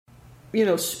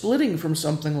splitting from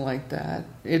something like that,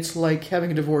 it's like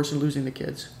having a divorce and losing the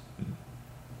kids.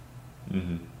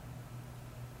 Mm-hmm.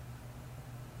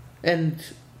 And,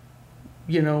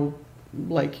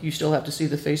 like you still have to see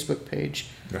the Facebook page.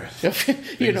 Right.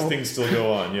 Things still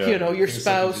go on, yeah. Your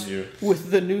spouse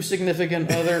with the new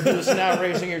significant other who's now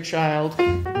raising your child.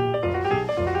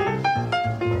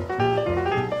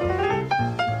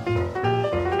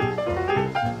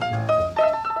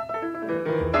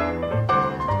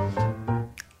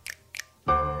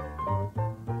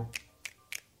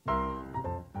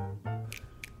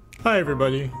 Hi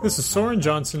everybody, this is Soren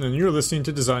Johnson and you're listening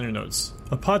to Designer Notes,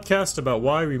 a podcast about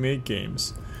why we make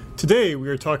games. Today we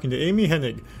are talking to Amy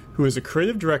Hennig, who is a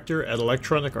creative director at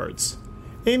Electronic Arts.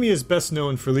 Amy is best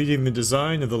known for leading the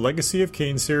design of the Legacy of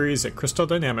Kain series at Crystal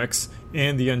Dynamics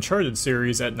and the Uncharted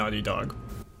series at Naughty Dog.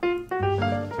 Okay,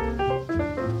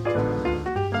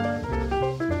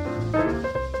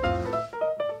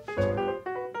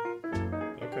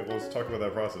 well, let's talk about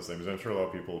that process then, because I'm sure a lot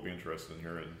of people will be interested in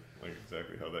hearing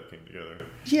exactly how that came together.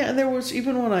 Yeah, and there was,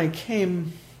 even when I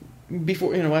came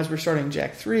before, as we're starting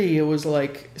Jack 3, it was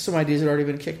like some ideas had already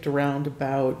been kicked around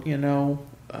about, kind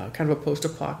of a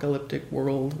post-apocalyptic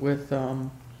world with, I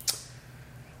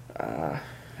don't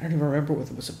even remember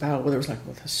what it was about, whether it was like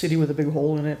with a city with a big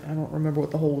hole in it. I don't remember what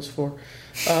the hole was for.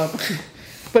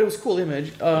 But it was a cool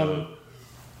image.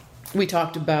 We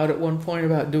talked about at one point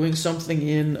about doing something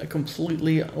in a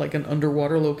completely like an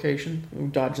underwater location. We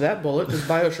dodged that bullet because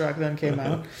BioShock then came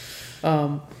out.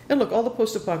 And look, all the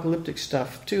post-apocalyptic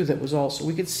stuff too that was also,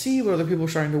 we could see what other people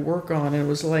were trying to work on, and it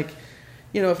was like,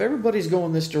 if everybody's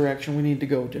going this direction, we need to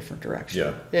go a different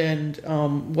direction. Yeah. And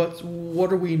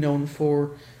what are we known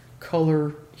for?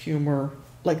 Color, humor.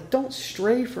 Like, don't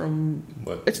stray from...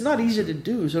 It's not easy to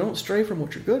do, so don't stray from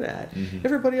what you're good at. Mm-hmm.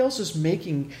 Everybody else is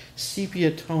making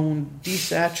sepia-toned,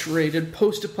 desaturated,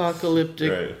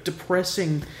 post-apocalyptic, right.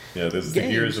 Depressing there's the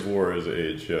Gears of War as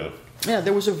age, yeah. Yeah,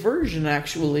 there was a version,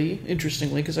 actually,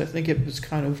 interestingly, because I think it was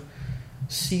kind of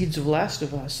seeds of Last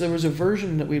of Us. There was a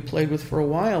version that we played with for a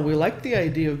while. We liked the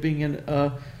idea of being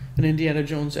an Indiana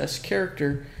Jones-esque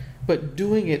character, but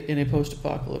doing it in a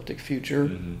post-apocalyptic future...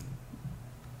 Mm-hmm.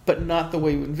 But not the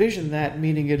way you envision that,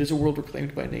 meaning it is a world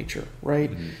reclaimed by nature, right?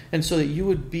 Mm-hmm. And so that you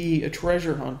would be a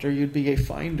treasure hunter, you'd be a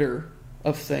finder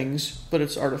of things, but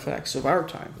it's artifacts of our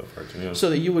time.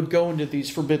 So that you would go into these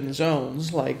forbidden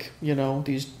zones, like,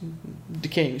 these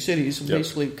decaying cities,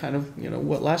 basically kind of,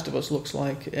 what Last of Us looks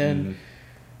like, and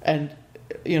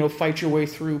fight your way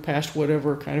through past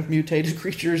whatever kind of mutated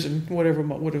creatures and whatever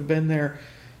would have been there,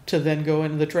 to then go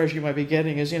into the treasure you might be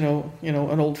getting is, an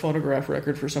old phonograph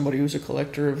record for somebody who's a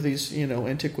collector of these,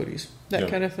 antiquities. That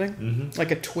kind of thing. Mm-hmm. Like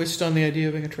a twist on the idea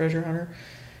of being a treasure hunter.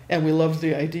 And we loved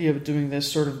the idea of doing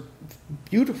this sort of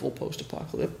beautiful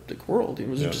post-apocalyptic world. It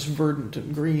was just verdant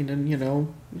and green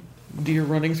and, deer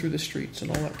running through the streets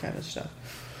and all that kind of stuff.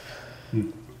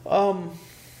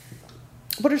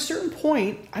 But at a certain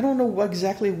point, I don't know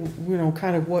exactly,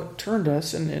 kind of what turned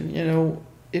us. And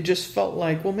it just felt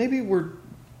like, well, maybe we're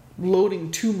loading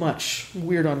too much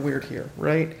weird on weird here,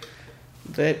 right?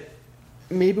 That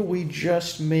maybe we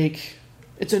just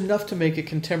it's enough to make a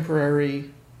contemporary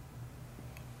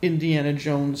Indiana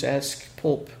Jones-esque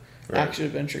pulp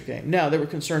action-adventure game. Now, there were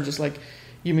concerns, it's like,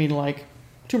 you mean like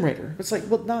Tomb Raider? It's like,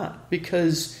 well, not,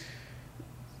 because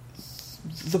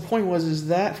the point is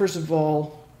that, first of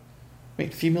all,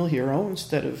 female hero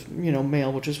instead of,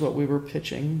 male, which is what we were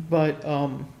pitching, but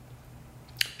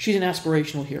she's an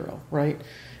aspirational hero, right?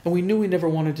 And we knew we never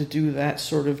wanted to do that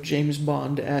sort of James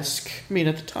Bond-esque. I mean,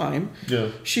 at the time,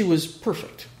 she was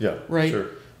perfect. Yeah, right? Sure.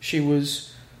 She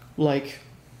was, like,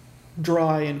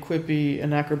 dry and quippy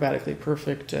and acrobatically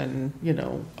perfect and,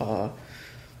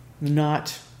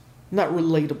 not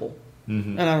relatable.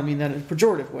 Mm-hmm. And I don't mean that in a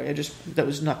pejorative way. That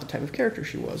was not the type of character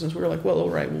she was. And so we were like, well,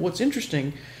 all right, well, what's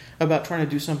interesting about trying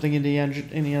to do something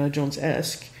Indiana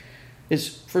Jones-esque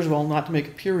is, first of all, not to make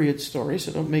a period story,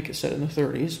 so don't make it set in the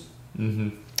 30s. Mm-hmm.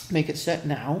 Make it set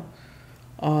now,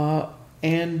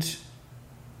 and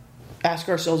ask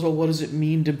ourselves, well, what does it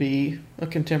mean to be a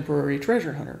contemporary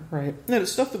treasure hunter, right? And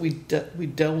it's stuff that we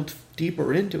delved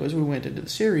deeper into as we went into the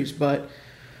series, but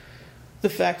the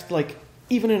fact, like,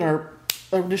 even in our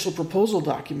initial proposal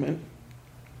document,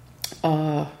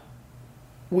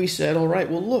 we said, all right,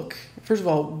 well, look, first of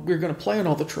all, we're going to play on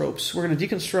all the tropes. We're going to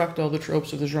deconstruct all the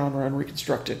tropes of the genre and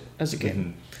reconstruct it as a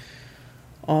game.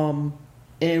 Mm-hmm.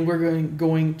 And we're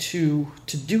going to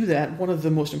do that. One of the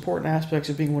most important aspects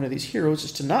of being one of these heroes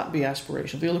is to not be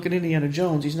aspirational. If you look at Indiana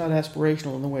Jones, he's not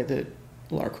aspirational in the way that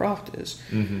Lara Croft is.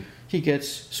 Mm-hmm. He gets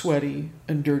sweaty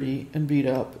and dirty and beat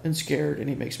up and scared, and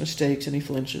he makes mistakes and he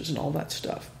flinches and all that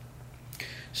stuff.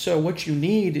 So what you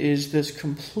need is this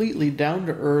completely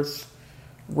down-to-earth,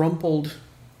 rumpled,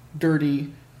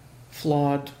 dirty,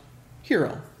 flawed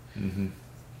hero,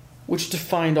 which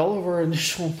defined all of our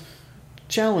initial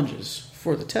challenges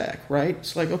for the tech, right?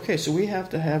 It's like, okay, so we have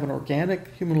to have an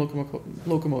organic human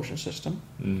locomotion system.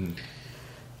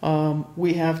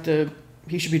 We have to,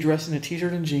 he should be dressed in a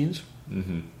t-shirt and jeans.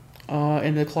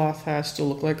 And the cloth has to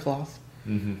look like cloth.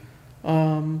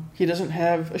 He doesn't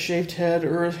have a shaved head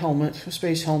or a helmet, a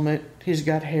space helmet. He's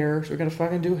got hair, so we're gonna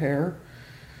fucking do hair.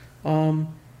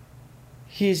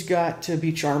 He's got to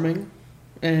be charming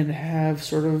and have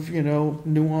sort of,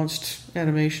 nuanced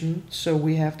animation. So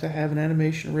we have to have an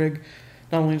animation rig,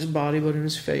 not only in his body, but in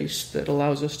his face, that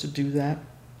allows us to do that.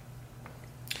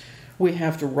 We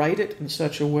have to write it in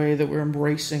such a way that we're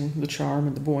embracing the charm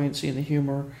and the buoyancy and the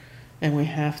humor. And we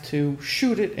have to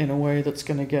shoot it in a way that's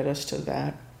going to get us to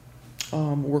that.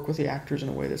 Work with the actors in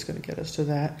a way that's going to get us to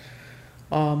that.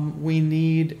 We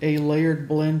need a layered,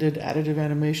 blended, additive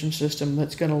animation system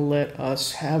that's going to let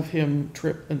us have him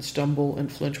trip and stumble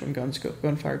and flinch when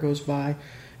gunfire goes by,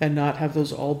 and not have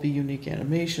those all be unique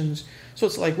animations. So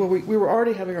it's like, well, we were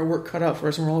already having our work cut out for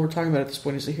us, and all we're talking about at this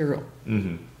point is the hero.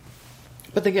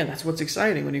 But again, that's what's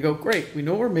exciting when you go, great, we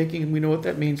know what we're making and we know what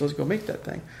that means, let's go make that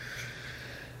thing.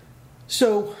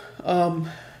 So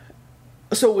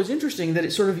it was interesting that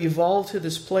it sort of evolved to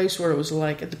this place where it was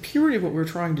like, at the purity of what we were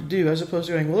trying to do, as opposed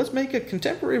to going, well, let's make a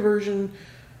contemporary version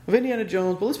of Indiana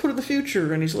Jones, but let's put it in the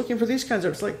future, and he's looking for these kinds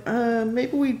of... It's like,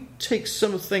 maybe we take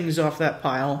some things off that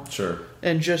pile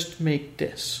and just make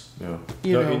this. Yeah.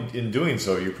 In doing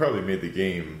so, you probably made the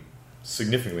game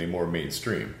significantly more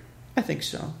mainstream. I think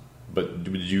so. But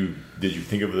did you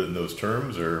think of it in those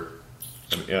terms, or...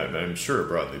 I'm sure it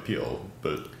brought the appeal,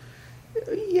 but...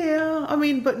 Yeah,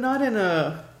 but not in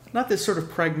not this sort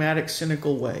of pragmatic,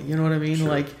 cynical way. You know what I mean? Sure.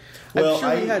 Like, well, I'm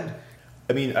sure we had...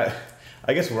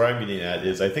 I guess where I'm getting at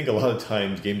is I think a lot of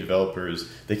times game developers,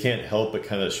 they can't help but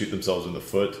kind of shoot themselves in the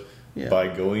foot by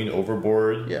going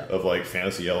overboard of like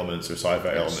fantasy elements or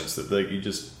sci-fi elements that like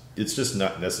it's just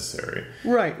not necessary.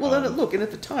 Right. Well, then look, and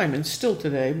at the time, and still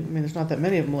today, there's not that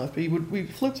many of them left, but we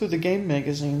flip through the game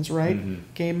magazines,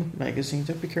 right? Game magazines.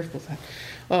 Have to be careful with that.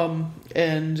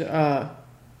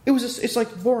 It's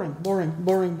like boring.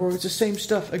 It's the same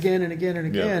stuff again and again and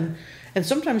again. And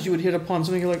sometimes you would hit upon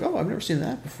something you're like, oh, I've never seen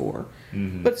that before.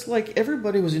 But it's like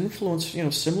everybody was influenced,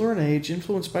 similar in age,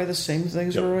 influenced by the same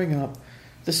things growing up.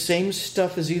 The same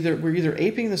stuff is we're either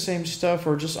aping the same stuff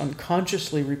or just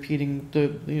unconsciously repeating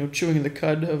chewing the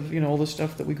cud of, all the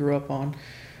stuff that we grew up on.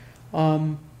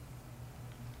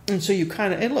 And so you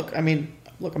kind of, and look,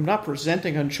 I'm not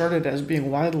presenting Uncharted as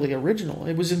being wildly original.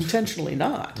 It was intentionally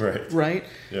not. Right?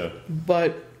 Yeah.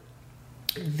 But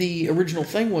the original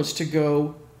thing was to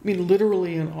go,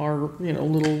 literally in our,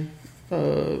 little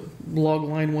log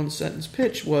line one sentence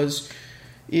pitch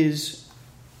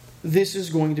this is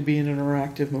going to be an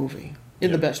interactive movie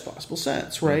in the best possible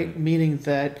sense, right? Meaning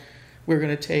that we're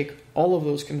going to take all of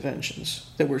those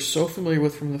conventions that we're so familiar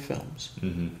with from the films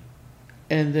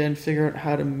and then figure out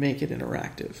how to make it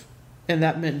interactive. And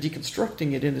that meant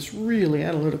deconstructing it in this really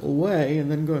analytical way and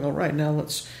then going, all right, now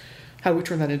how do we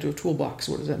turn that into a toolbox?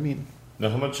 What does that mean? Now,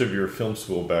 how much of your film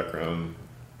school background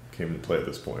came into play at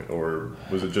this point? Or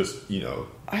was it just,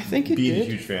 I think it being did. a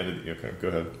huge fan of okay, go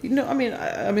ahead.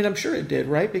 I'm sure it did,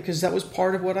 right? Because that was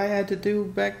part of what I had to do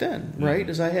back then, right?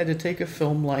 Is I had to take a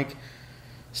film like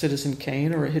Citizen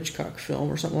Kane or a Hitchcock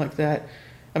film or something like that.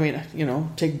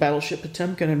 Take Battleship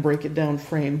Potemkin and break it down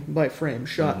frame by frame,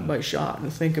 shot by shot,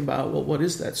 and think about, well, what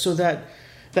is that? So that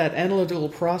analytical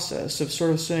process of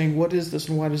sort of saying, what is this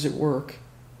and why does it work,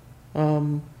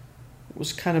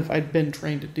 was kind of, I'd been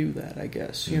trained to do that, I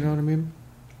guess. You know what I mean?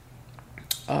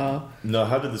 Now,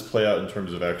 how did this play out in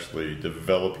terms of actually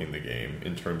developing the game?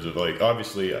 In terms of, like,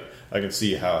 obviously, I can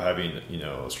see how having,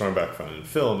 a strong background in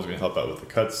film is going to help out with the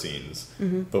cutscenes.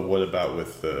 But what about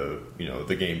with the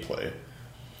gameplay?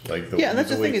 Like and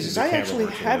that's the thing is I actually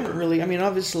hadn't really.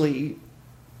 Obviously,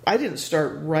 I didn't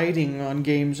start writing on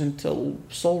games until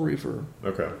Soul Reaver.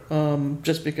 Okay.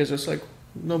 Just because it's like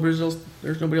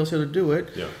there's nobody else here to do it.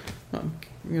 Yeah.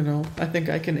 I think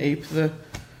I can ape the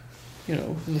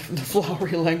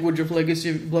flowery language of Legacy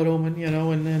of Blood Omen,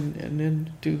 and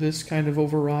then do this kind of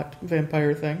overwrought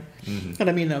vampire thing. And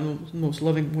I mean that in the most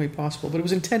loving way possible, but it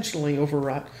was intentionally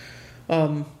overwrought.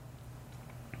 And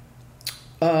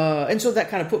so that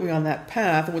kind of put me on that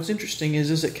path. And what's interesting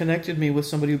is it connected me with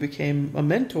somebody who became a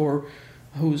mentor,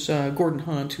 who's Gordon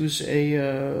Hunt, who's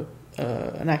an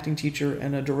acting teacher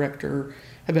and a director,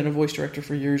 had been a voice director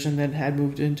for years, and then had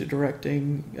moved into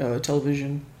directing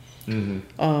television.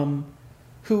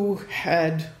 Who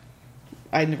had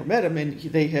I'd never met him, and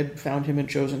they had found him and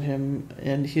chosen him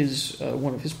and his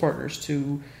one of his partners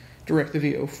to direct the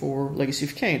VO for Legacy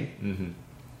of Kain. Mm-hmm.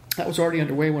 That was already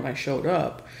underway when I showed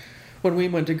up. When we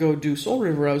went to go do Soul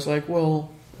River, I was like,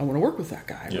 well, I want to work with that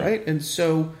guy, right? And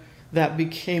so that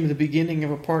became the beginning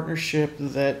of a partnership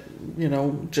that,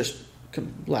 just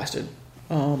lasted.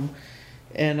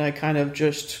 And I kind of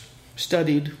just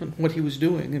studied what he was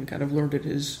doing and kind of learned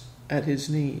at his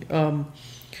knee. I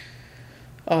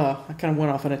kind of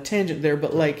went off on a tangent there,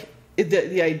 but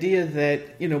the idea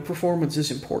that performance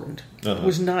is important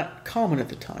was not common at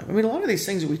the time. I mean, a lot of these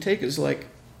things that we take is like,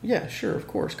 yeah, sure, of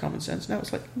course, common sense. Now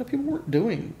it's like, people weren't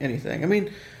doing anything. I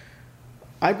mean,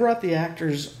 I brought the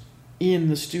actors in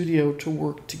the studio to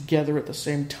work together at the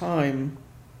same time,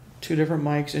 2 different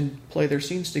mics, and play their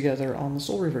scenes together on the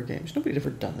Soul River games. Nobody had ever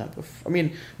done that before. I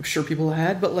mean, I'm sure people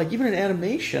had, but even in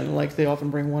animation, they often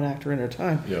bring one actor in at a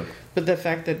time. Yeah. But the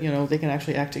fact that, they can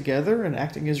actually act together and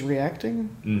acting is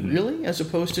reacting, really, as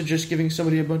opposed to just giving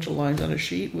somebody a bunch of lines on a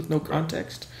sheet with no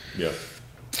context. Yeah.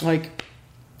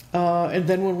 And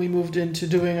then when we moved into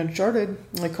doing Uncharted,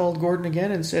 I called Gordon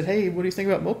again and said, hey, what do you think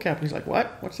about mocap? And he's like,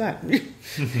 what? What's that? And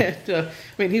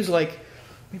he was like,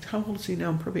 how old is he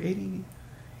now? Probably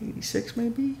 86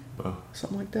 maybe? Wow.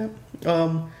 Something like that.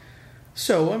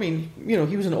 So,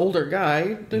 he was an older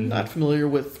guy, not familiar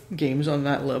with games on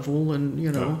that level, and,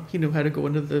 he knew how to go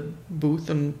into the booth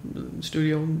and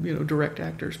studio and, direct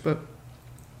actors. But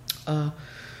I'm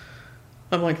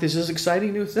like, this is an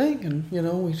exciting new thing, and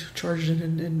we charged it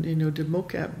and did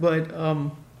mocap. But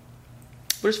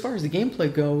as far as the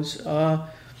gameplay goes,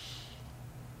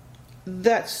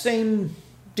 that same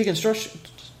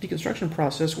deconstruction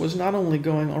process was not only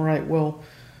going, all right, well,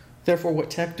 therefore, what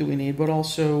tech do we need, but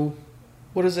also,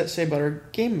 what does that say about our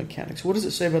game mechanics? What does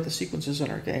it say about the sequences in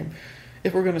our game?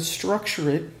 If we're going to structure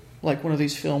it like one of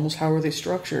these films, how are they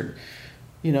structured?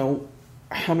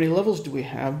 How many levels do we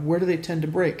have? Where do they tend to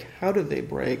break? How do they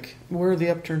break? Where are the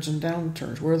upturns and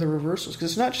downturns? Where are the reversals?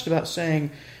 Because it's not just about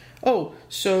saying, oh,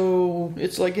 so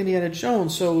it's like Indiana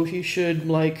Jones, so he should,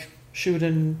 shoot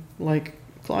and,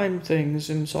 climb things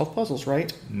and solve puzzles,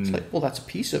 right? It's like, well, that's a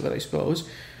piece of it, I suppose.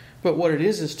 But what it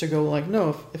is to go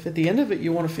no, if at the end of it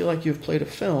you want to feel like you've played a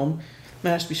film, it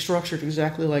has to be structured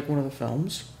exactly like one of the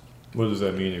films. What does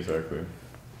that mean exactly?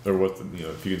 Or what,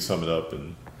 if you can sum it up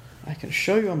and... I can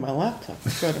show you on my laptop.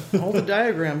 I've got all the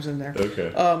diagrams in there.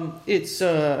 Okay. It's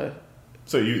so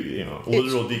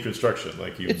literal deconstruction,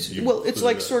 it's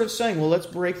like sort of saying, well, let's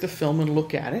break the film and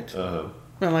look at it.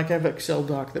 And I have an Excel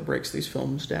doc that breaks these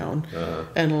films down,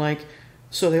 and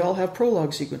so they all have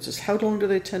prologue sequences. How long do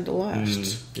they tend to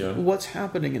last? What's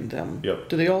happening in them? Yep.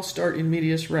 Do they all start in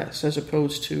medias res as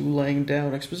opposed to laying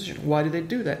down exposition? Why do they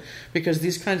do that? Because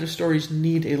these kinds of stories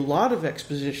need a lot of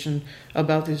exposition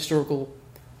about the historical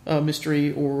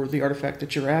mystery or the artifact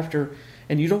that you're after,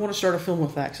 and you don't want to start a film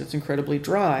with that because it's incredibly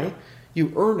dry. Yep.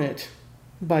 You earn it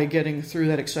by getting through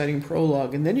that exciting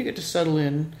prologue, and then you get to settle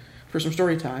in for some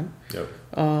story time. Yep.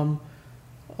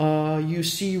 You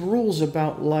see rules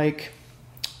about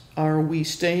are we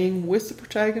staying with the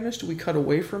protagonist? Do we cut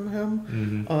away from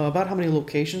him? About how many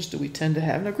locations do we tend to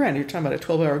have? Now, granted, you're talking about a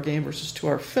 12-hour game versus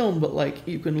 2-hour film, but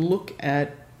you can look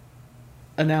at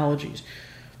analogies.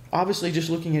 Obviously, just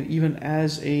looking at even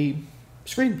as a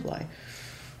screenplay,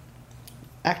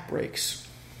 act breaks,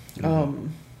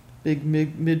 big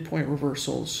midpoint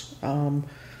reversals,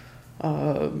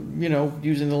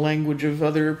 using the language of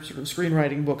other sort of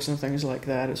screenwriting books and things like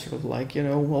that. It's sort of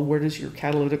well, where does your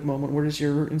catalytic moment, where does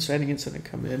your inciting incident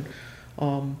come in?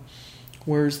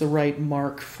 Where's the right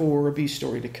mark for a B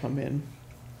story to come in?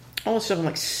 All of a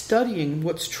sudden, studying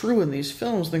what's true in these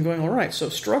films, then going, all right, so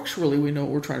structurally we know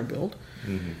what we're trying to build.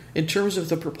 In terms of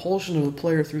the propulsion of the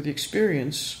player through the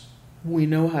experience, we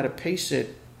know how to pace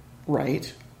it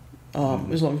right,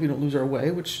 as long as we don't lose our way,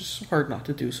 which is hard not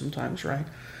to do sometimes, right?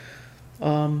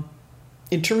 In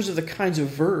terms of the kinds of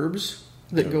verbs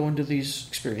that go into these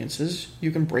experiences, you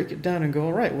can break it down and go,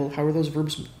 all right, well, how are those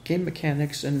verbs game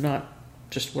mechanics and not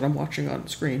just what I'm watching on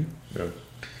screen? Yeah.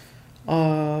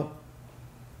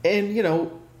 And,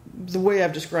 the way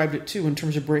I've described it, too, in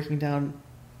terms of breaking down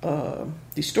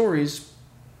these stories,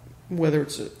 whether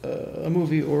it's a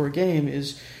movie or a game,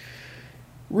 is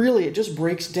really it just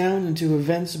breaks down into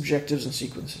events, objectives, and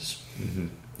sequences.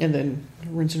 And then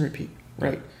rinse and repeat,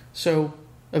 right? Yeah. So,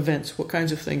 events, what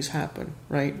kinds of things happen,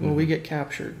 right? Well, we get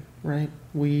captured, right?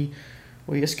 We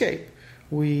escape.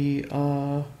 We get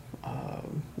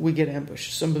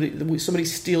ambushed. Somebody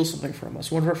steals something from us.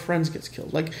 One of our friends gets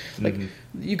killed.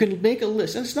 You can make a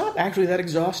list, and it's not actually that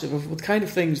exhaustive of what kind of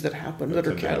things that happen that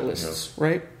are catalysts,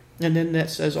 right? And then that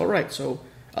says, all right, so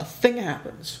a thing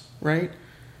happens, right?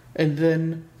 And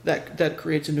then that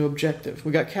creates a new objective.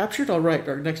 We got captured, all right,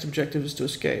 our next objective is to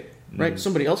escape, right?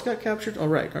 Somebody else got captured, all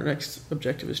right, our next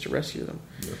objective is to rescue them.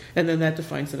 Yeah. And then that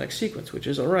defines the next sequence, which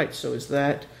is, all right, so is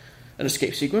that an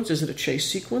escape sequence? Is it a chase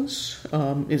sequence?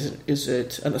 Is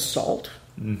it an assault,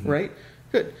 right?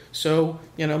 Good. So,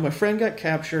 my friend got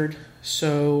captured,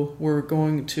 so we're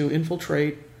going to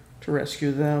infiltrate to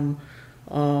rescue them.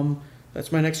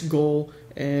 That's my next goal,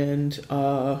 and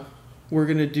we're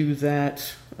going to do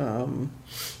that. So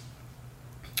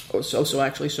we're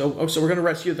going to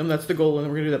rescue them. That's the goal, and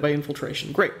we're going to do that by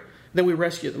infiltration. Great. Then we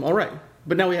rescue them. All right.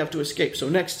 But now we have to escape. So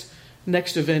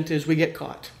next event is we get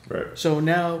caught. Right. So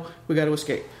now we got to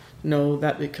escape. No,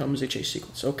 that becomes a chase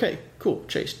sequence. Okay, cool.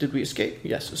 Chase. Did we escape?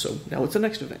 Yes. So now it's the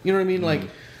next event. You know what I mean? Like,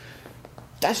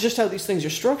 that's just how these things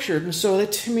are structured. And so,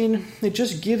 it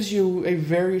just gives you a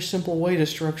very simple way to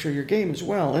structure your game as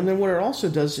well. And then what it also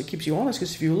does, it keeps you honest,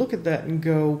 because if you look at that and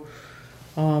go,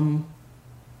 I'm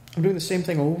doing the same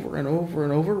thing over and over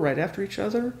and over right after each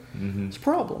other, it's a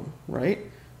problem, right?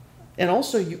 And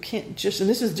also, you can't just, and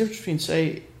this is the difference between,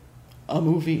 say, a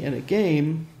movie and a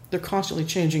game. They're constantly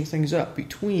changing things up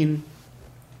between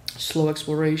slow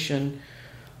exploration,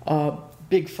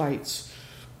 big fights,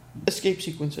 escape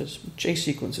sequences, chase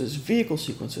sequences, vehicle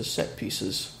sequences, set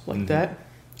pieces, like that.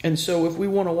 And so if we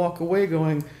want to walk away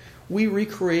going, we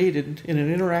recreated in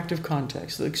an interactive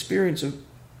context the experience of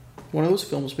one of those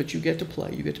films, but you get to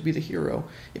play, you get to be the hero.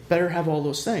 It better have all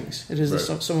those things. It is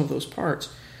some of those parts.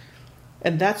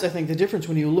 And that's, I think, the difference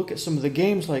when you look at some of the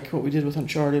games like what we did with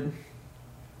Uncharted,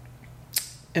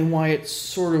 and why it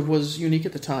sort of was unique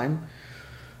at the time,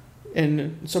 and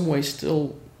in some ways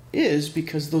still is,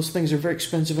 because those things are very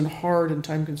expensive and hard and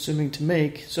time-consuming to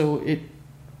make. So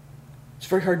it's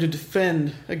very hard to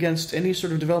defend against any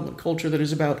sort of development culture that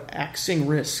is about axing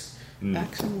risk.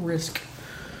 Axing risk.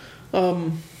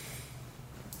 That,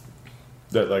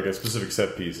 like, a specific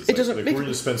set piece. It's we're going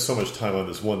to spend so much time on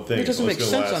this one thing. It doesn't make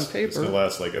sense on paper. It's going to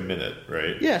last like a minute,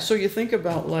 right? Yeah, so you think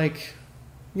about, like,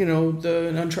 in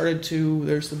Uncharted 2,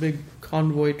 there's the big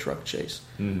convoy truck chase.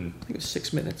 I think it was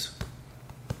 6 minutes.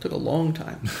 It took a long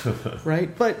time,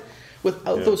 right? But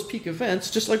without those peak events,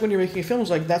 just like when you're making a film, it's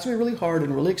like, that's going to be really hard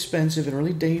and really expensive and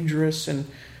really dangerous.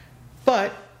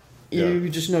 But you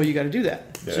just know you got to do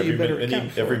that. Yeah, so you better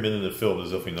account for every it. minute of film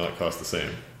is definitely not cost the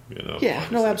same. Yeah,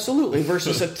 no, absolutely.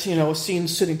 Versus a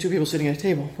scene two people sitting at a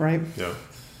table, right? Yeah.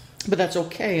 But that's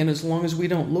okay, and as long as we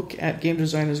don't look at game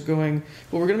design as going,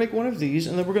 well, we're going to make one of these,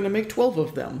 and then we're going to make 12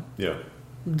 of them. Yeah.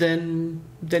 Then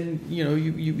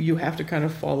you have to kind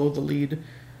of follow the lead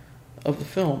of the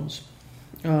films.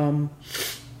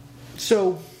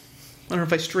 So I don't know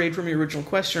if I strayed from your original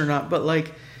question or not, but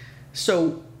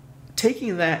so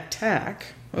taking that tack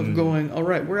of going, all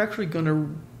right, we're actually going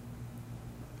to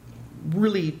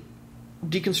really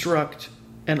deconstruct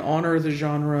and honor the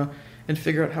genre and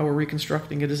figure out how we're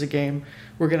reconstructing it as a game.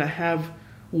 We're going to have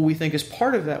what we think is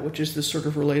part of that, which is this sort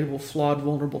of relatable, flawed,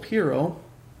 vulnerable hero,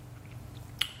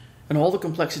 and all the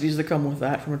complexities that come with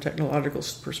that from a technological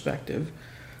perspective.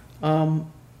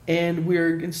 And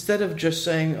we're, instead of just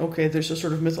saying, okay, there's a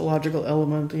sort of mythological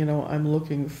element, I'm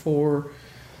looking for,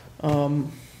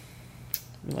 whatever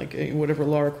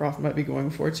Lara Croft might be going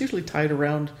for. It's usually tied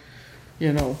around,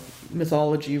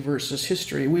 mythology versus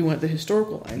history. We went the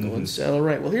historical angle and said, all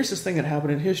right, well, here's this thing that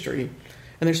happened in history,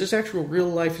 and there's this actual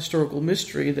real-life historical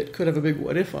mystery that could have a big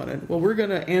what-if on it. Well, we're going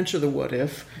to answer the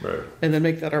what-if, and then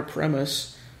make that our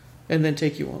premise, and then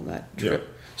take you on that trip. Yeah.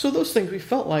 So those things we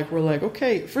felt like were like,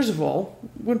 okay, first of all,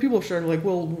 when people started like,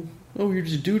 well, you're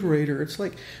just Dude Raider, it's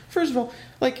like, first of all,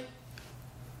 like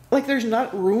there's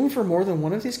not room for more than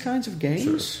one of these kinds of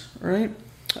games, right?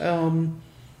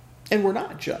 And we're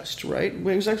not just, right? It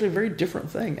was actually a very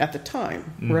different thing at the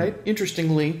time, right?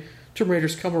 Interestingly, Tomb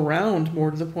Raider's come around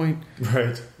more to the point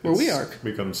where we are.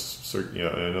 Becomes, I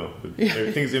know.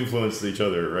 Things influence each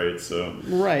other, right? So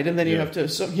right, and then you have to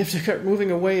start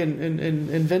moving away and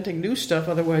inventing new stuff.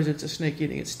 Otherwise, it's a snake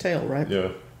eating its tail, right?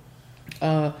 Yeah.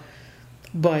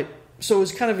 But so it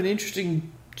was kind of an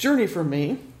interesting journey for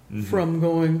me. From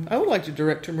going, I would like to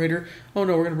direct Tomb Raider. Oh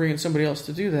no, we're going to bring in somebody else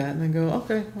to do that, and then go,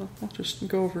 okay, well, I'll just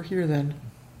go over here then,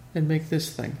 and make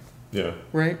this thing. Yeah.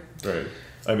 Right. Right.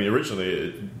 I mean,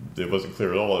 originally it wasn't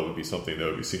clear at all it would be something that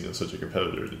would be seen as such a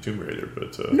competitor to Tomb Raider,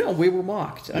 but no, we were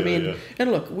mocked. I mean,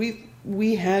 and look,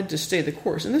 we had to stay the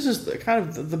course, and this is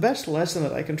the best lesson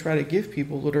that I can try to give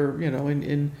people that are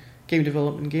in game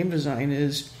development and game design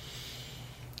is.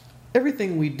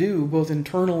 Everything we do, both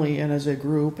internally and as a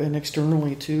group, and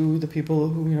externally to the people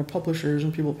who, publishers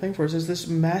and people paying for us, is this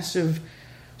massive,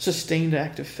 sustained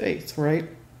act of faith, right?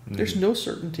 There's no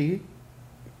certainty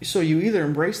So you either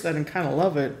embrace that and kind of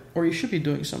love it, or you should be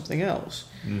doing something else.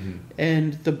 Mm-hmm.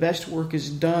 And the best work is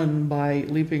done by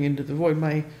leaping into the void.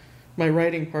 My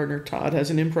writing partner, Todd, has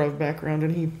an improv background,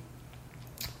 and he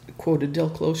quoted Del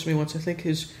Close to me once. I think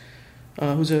who's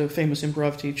a famous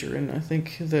improv teacher, and I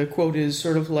think the quote is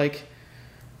sort of like,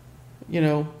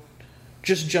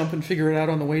 just jump and figure it out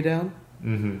on the way down,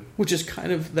 mm-hmm. which is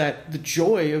kind of the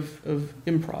joy of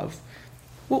improv.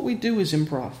 What we do is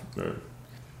improv. Right.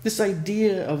 This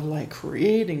idea of like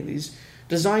creating these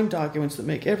design documents that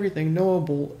make everything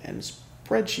knowable, and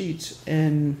spreadsheets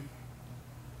and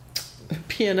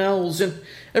P&Ls and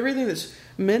everything that's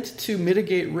meant to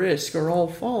mitigate risk are all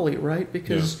folly, right?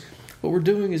 Because what we're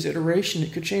doing is iteration.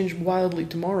 It could change wildly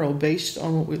tomorrow based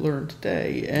on what we learned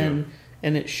today,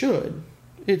 and it should.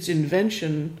 It's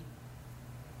invention,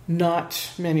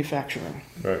 not manufacturing.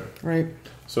 Right. Right.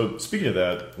 So speaking of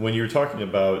that, when you're talking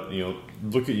about,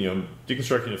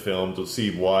 deconstructing a film to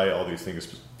see why all these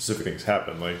specific things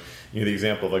happen, like, the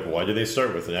example of like, why did they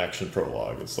start with an action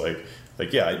prologue? It's like,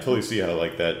 yeah, I totally see how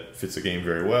like that fits the game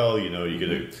very well. You get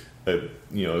a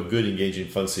good engaging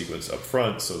fun sequence up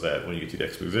front, so that when you get to the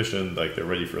exposition, like they're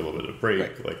ready for a little bit of break.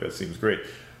 Right. Like that seems great.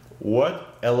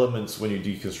 What elements when you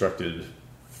deconstructed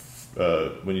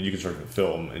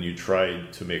film and you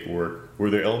tried to make work, were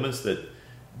there elements that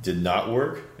did not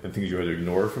work and things you had to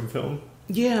ignore from film?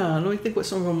 Yeah, let me think what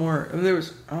some of them were. I mean, there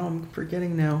was, I'm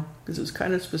forgetting now, because it was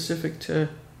kind of specific to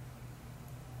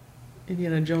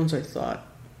Indiana Jones, I thought.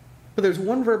 But there's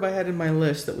one verb I had in my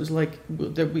list that was like,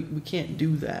 that we can't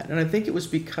do that. And I think it was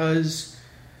because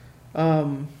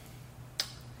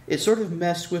it sort of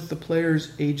messed with the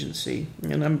player's agency.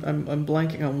 And I'm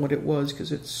blanking on what it was,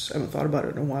 because I haven't thought about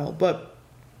it in a while. But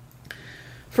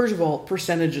first of all,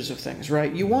 percentages of things,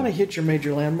 right? You want to hit your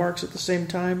major landmarks at the same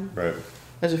time, right?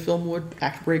 As a film would,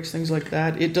 act breaks, things like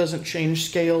that. It doesn't change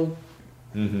scale.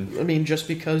 Mm-hmm. I mean, just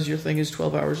because your thing is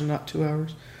 12 hours and not 2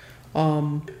 hours.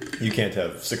 You can't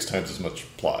have 6 times as much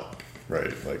plot,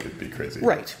 right? Like, it'd be crazy.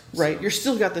 Right. You're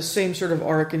still got the same sort of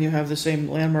arc, and you have the same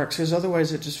landmarks, because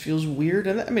otherwise it just feels weird.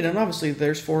 And I mean, and obviously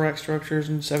there's 4-act structures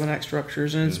and 7-act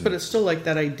structures, and but it's still like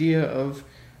that idea of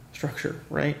structure,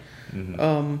 right?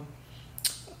 Mm-hmm.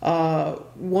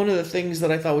 One of the things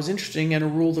that I thought was interesting, and a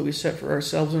rule that we set for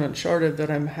ourselves in Uncharted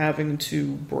that I'm having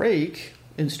to break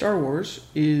in Star Wars,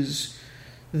 is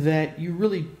that you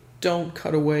really don't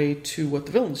cut away to what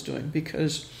the villain's doing,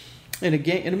 because in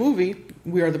a movie,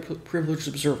 we are the privileged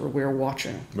observer. We are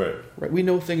watching. Right. We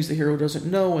know things the hero doesn't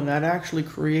know, and that actually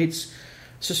creates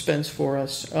suspense for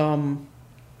us,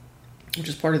 which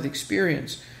is part of the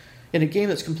experience. In a game,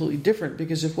 that's completely different,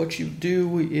 because if what you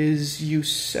do is you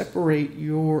separate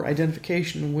your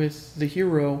identification with the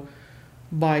hero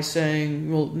by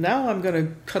saying, well, now I'm going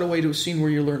to cut away to a scene where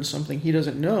you learn something he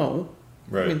doesn't know.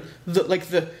 Right. I mean,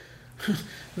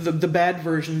 the bad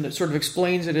version that sort of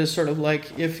explains it is sort of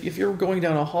like, if you're going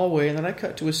down a hallway and then I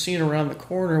cut to a scene around the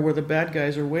corner where the bad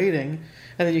guys are waiting,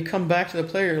 and then you come back to the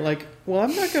player like, well,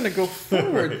 I'm not going to go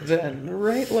forward right. then,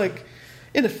 right? Like,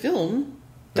 in a film,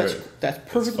 that's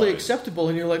perfectly acceptable,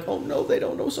 and you're like, oh no, they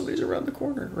don't know somebody's around the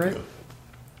corner, right? Yeah.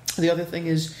 The other thing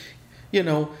is,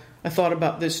 I thought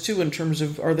about this too in terms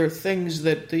of, are there things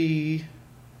that the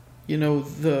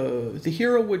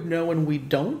hero would know and we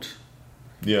don't?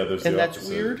 Yeah, there's and the that's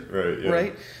opposite. weird, right? Yeah.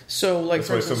 Right. So, like, that's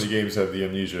why some of the games have the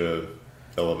amnesia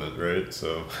element, right?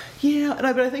 So yeah,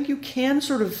 but I think you can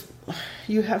sort of,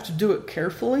 you have to do it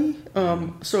carefully,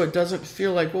 so it doesn't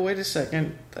feel like, well, wait a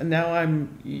second, now I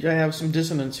have some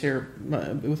dissonance here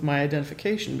with my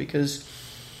identification, because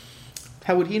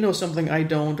how would he know something I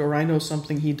don't, or I know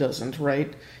something he doesn't,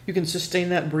 right? You can sustain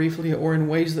that briefly, or in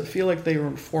ways that feel like they are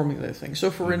informing the thing.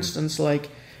 So, for instance, like,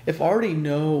 if I already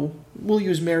know, we'll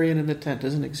use Marion in the Tent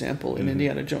as an example in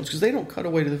Indiana Jones, because they don't cut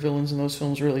away to the villains in those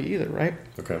films really either, right?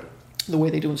 Okay. The way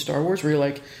they do in Star Wars, where you're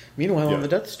like, meanwhile on the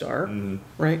Death Star,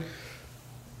 right?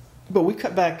 But we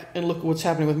cut back and look at what's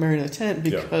happening with Marion in the Tent,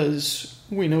 because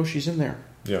we know she's in there.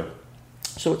 Yeah.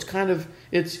 So it's kind of,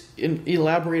 it's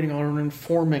elaborating on and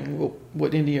informing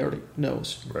what Indy already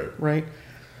knows. Right.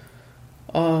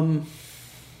 I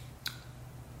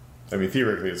mean,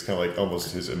 theoretically, it's kind of like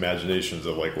almost his imaginations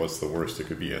of like what's the worst that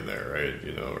could be in there, right?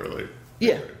 Or like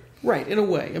right. In a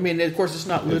way, I mean, of course, it's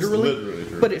not literally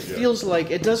but it feels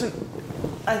like it doesn't.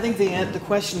 I think the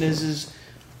question is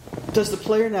does the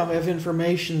player now have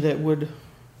information that would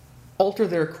alter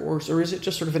their course, or is it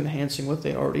just sort of enhancing what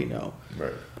they already know?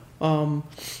 Right.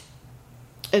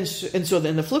 And so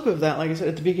then the flip of that, like I said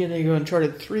at the beginning of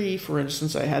Uncharted 3, for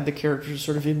instance, I had the characters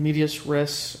sort of in medias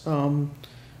res,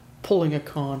 pulling a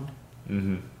con.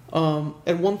 Mm-hmm.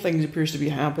 And one thing appears to be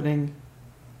happening,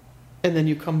 and then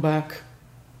you come back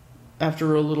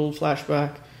after a little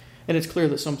flashback, and it's clear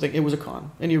that it was a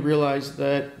con, and you realize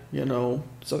that,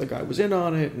 this other guy was in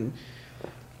on it, and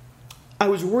I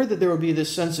was worried that there would be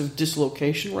this sense of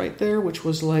dislocation right there, which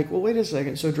was like, well, wait a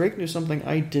second, so Drake knew something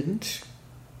I didn't,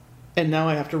 and now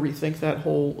I have to rethink that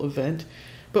whole event.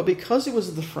 But because it was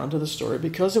at the front of the story,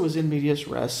 because it was in medias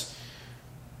res,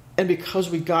 and because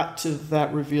we got to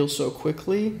that reveal so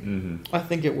quickly, I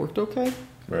think it worked okay.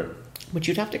 Right. But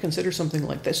you'd have to consider something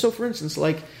like that. So, for instance,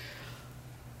 like,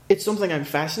 it's something I'm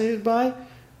fascinated by,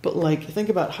 but, like, think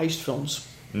about heist films.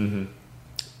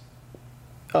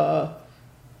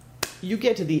 You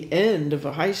get to the end of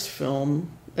a heist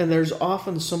film, and there's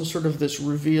often some sort of this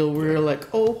reveal where you're like,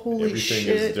 oh, holy shit.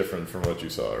 Everything is different from what you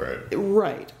saw, right?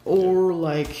 Right. Or,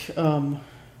 like,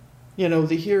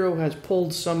 the hero has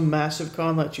pulled some massive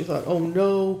con that you thought, oh,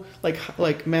 no.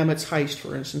 Like Mamet's heist,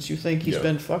 for instance. You think he's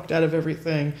been fucked out of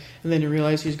everything, and then you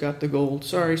realize he's got the gold.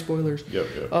 Sorry, spoilers.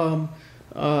 You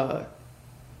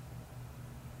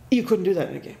couldn't do that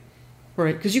in a game.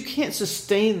 Right, because you can't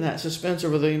sustain that suspense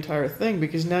over the entire thing,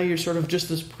 because now you're sort of just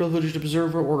this privileged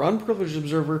observer or unprivileged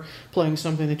observer playing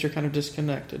something that you're kind of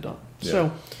disconnected on. Yeah.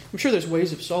 So I'm sure there's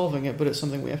ways of solving it, but it's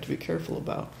something we have to be careful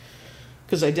about,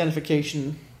 because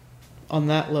identification on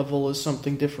that level is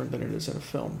something different than it is in a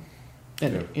film,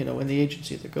 and and the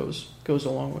agency that goes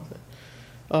along with it.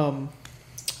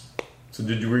 So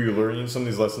were you learning some of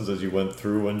these lessons as you went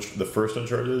through the first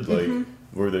Uncharted? Like,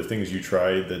 were there things you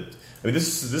tried that? I mean,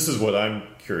 this is what I'm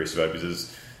curious about,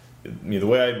 because the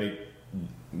way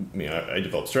I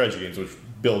develop strategy games, which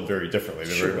build very differently.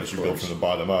 They're very much you build from the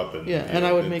bottom up. And, and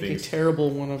I would make a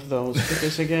terrible one of those,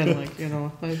 because again, I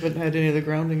haven't had any of the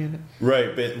grounding in it.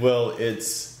 Right, but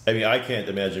I can't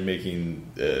imagine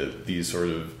making these sort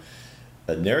of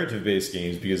narrative-based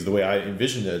games, because the way I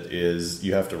envision it is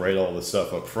you have to write all the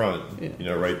stuff up front.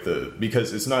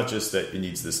 Because it's not just that it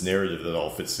needs this narrative that all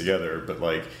fits together, but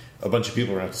like a bunch of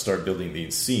people are going to have to start building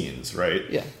these scenes, right?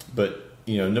 Yeah. But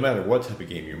no matter what type of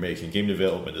game you're making, game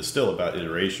development is still about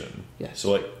iteration. Yes.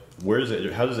 So like,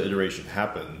 how does iteration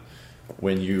happen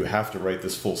when you have to write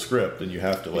this full script and you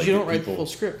have to like? You don't write the full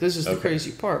script. This is the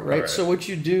crazy part, right? So what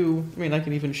you do, I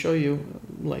can even show you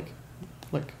like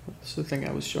it's the thing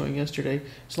I was showing yesterday,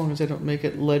 as long as I don't make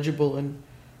it legible and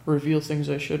reveal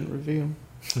things I shouldn't reveal.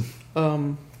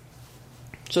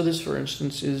 So this, for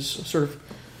instance, is sort of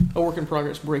a work in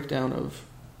progress breakdown of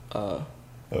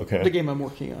the game I'm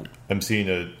working on. I'm seeing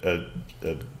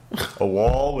a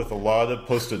wall with a lot of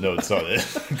Post-it notes on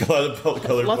it. A lot of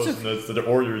colored Post-it notes that are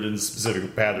ordered in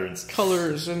specific patterns.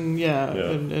 Colors and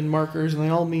and markers, and they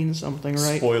all mean something,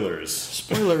 right? Spoilers,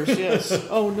 yes.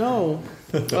 Oh no.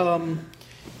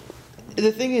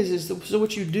 The thing is so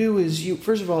what you do is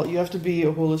first of all, you have to be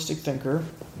a holistic thinker.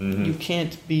 You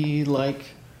can't be like,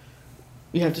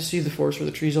 you have to see the forest for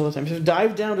the trees all the time. So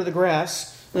dive down to the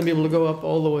grass, and then be able to go up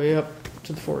all the way up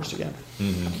to the forest again.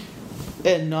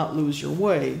 And not lose your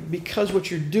way, because what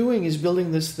you're doing is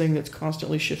building this thing that's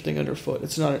constantly shifting underfoot.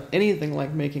 It's not anything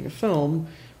like making a film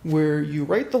where you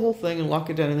write the whole thing and lock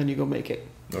it down and then you go make it.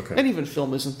 Okay. And even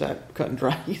film isn't that cut and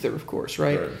dry either, of course,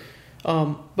 right?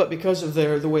 But because of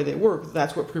the way they work,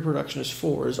 that's what pre-production is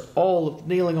for, is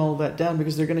nailing all of that down,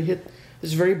 because they're going to hit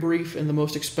this very brief and the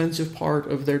most expensive part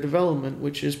of their development,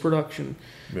 which is production,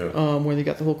 where they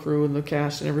got the whole crew and the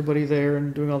cast and everybody there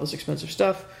and doing all this expensive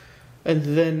stuff, and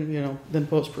then then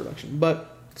post-production.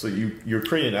 But so you're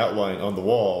creating an outline on the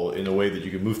wall in a way that you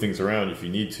can move things around if you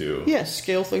need to. Yes,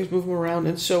 scale things, move them around,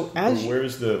 and so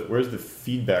where's the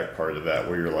feedback part of that,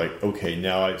 where you're like, okay,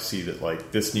 now I see that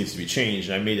like this needs to be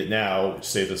changed, and I made it now, which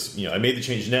saved us. I made the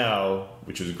change now,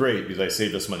 which was great because I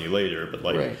saved us money later. But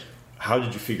like, how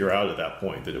did you figure out at that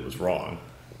point that it was wrong?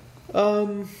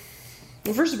 Well,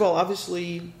 first of all,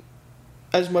 obviously,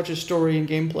 as much as story and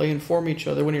gameplay inform each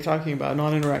other, when you're talking about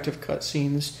non-interactive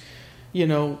cutscenes,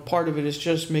 part of it is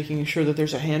just making sure that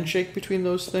there's a handshake between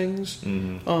those things,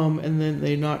 and then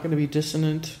they're not going to be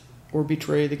dissonant or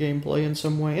betray the gameplay in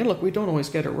some way. And look, we don't always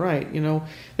get it right.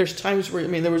 There's times where,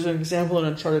 there was an example in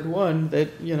Uncharted 1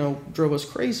 that, drove us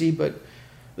crazy, but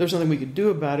there's nothing we could do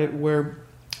about it, where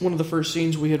one of the first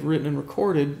scenes we had written and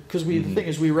recorded, because the thing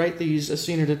is, we write these a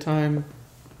scene at a time,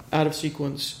 out of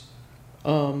sequence,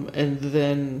 and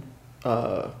then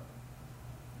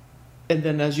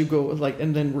as you go,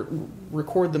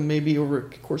 record them maybe over a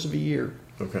course of a year.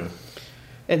 Okay.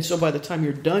 And so by the time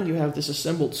you're done, you have this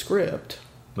assembled script.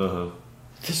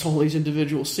 There's all these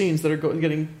individual scenes that are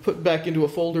getting put back into a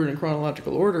folder in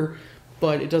chronological order,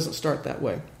 but it doesn't start that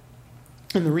way.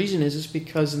 And the reason is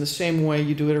because in the same way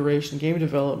you do iteration game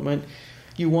development,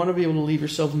 you want to be able to leave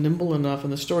yourself nimble enough in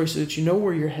the story so that you know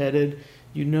where you're headed,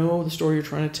 you know the story you're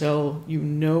trying to tell, you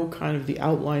know kind of the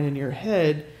outline in your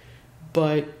head,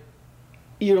 but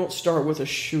you don't start with a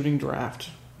shooting draft.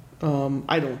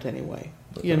 I don't anyway.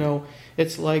 Okay. You know,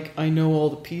 it's like I know all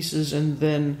the pieces, and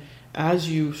then as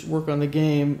you work on the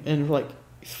game and like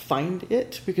find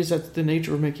it, because that's the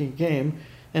nature of making a game,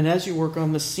 and as you work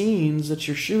on the scenes that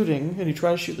you're shooting, and you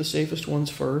try to shoot the safest ones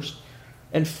first,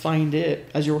 and find it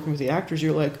as you're working with the actors,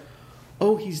 you're like,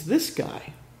 oh, he's this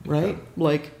guy, right? Okay.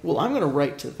 Like, well, I'm going to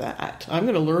write to that. I'm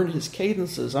going to learn his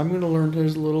cadences. I'm going to learn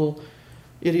his little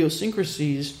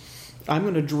idiosyncrasies. I'm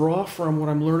going to draw from what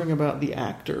I'm learning about the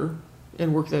actor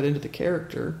and work that into the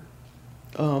character.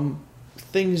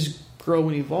 Things grow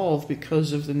and evolve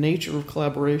because of the nature of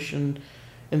collaboration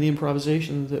and the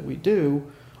improvisation that we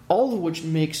do, all of which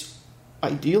makes,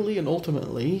 ideally and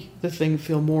ultimately, the thing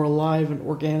feel more alive and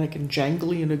organic and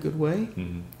jangly in a good way.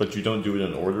 Mm-hmm. But you don't do it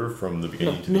in order from the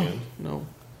beginning to the end? No.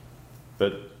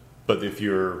 But if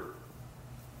you're...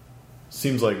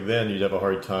 Seems like then you'd have a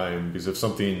hard time, because if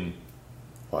something...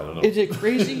 Well, I don't know. It's a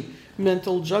crazy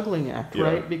mental juggling act,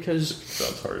 right? Because...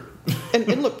 Sounds hard.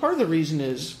 and look, part of the reason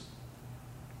is...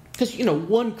 Because, you know,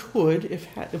 one could, if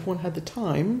one had the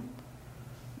time,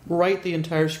 write the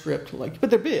entire script. But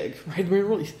they're big, right? I mean,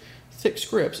 really thick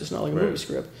scripts. It's not like a movie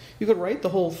script. You could write the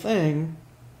whole thing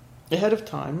ahead of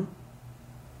time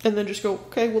and then just go,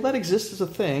 okay, well, that exists as a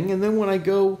thing. And then when I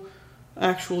go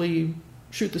actually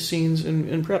shoot the scenes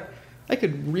and prep, I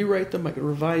could rewrite them, I could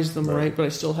revise them, right? But I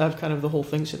still have kind of the whole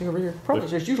thing sitting over here. Problem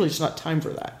is, there's usually just not time for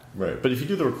that. Right. But if you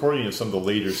do the recording of some of the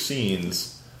later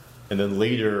scenes and then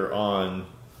later on...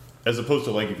 As opposed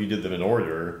to, like, if you did them in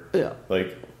order,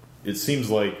 like, it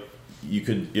seems like you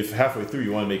could, if halfway through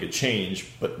you want to make a change,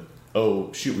 but,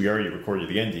 oh, shoot, we already recorded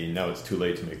the ending, now it's too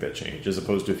late to make that change. As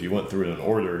opposed to if you went through it in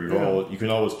order, you can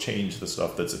always change the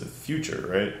stuff that's in the future,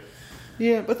 right?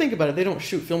 Yeah, but think about it. They don't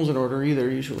shoot films in order either,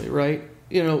 usually, right?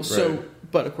 You know, so,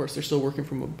 but of course, they're still working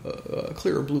from a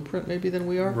clearer blueprint, maybe, than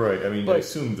we are. Right. I mean, I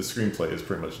assume the screenplay is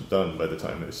pretty much done by the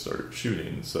time they start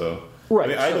shooting, so...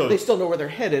 Right, I mean, so they still know where they're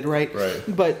headed, right? Right.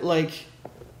 But, like,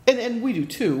 and we do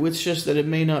too, it's just that it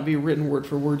may not be written word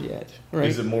for word yet, right?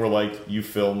 Is it more like you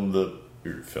film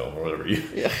your film or whatever,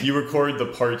 you record the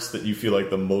parts that you feel like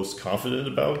the most confident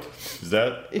about? Is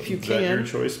that your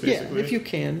choice, basically? Yeah, if you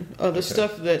can. The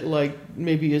stuff that, like,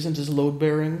 maybe isn't as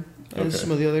load-bearing as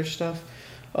some of the other stuff.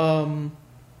 But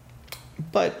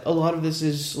a lot of this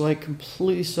is, like,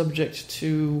 completely subject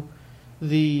to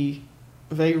the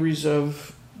vagaries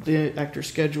of the actor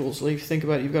schedules. Like, if you think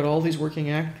about it, you've got all these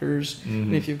working actors,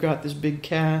 and if you've got this big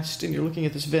cast, and you're looking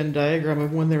at this Venn diagram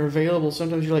of when they're available,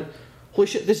 sometimes you're like, holy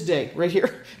shit, this day, right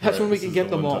here, that's when we can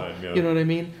get them all. You know what I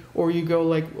mean? Or you go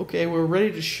like, okay, we're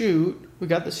ready to shoot, we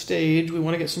got the stage, we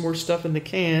want to get some more stuff in the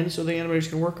can so the animators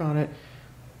can work on it.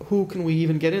 Who can we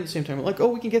even get in at the same time? Like, oh,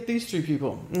 we can get these three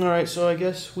people. All right, so I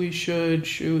guess we should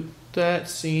shoot that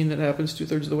scene that happens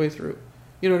 2/3 of the way through.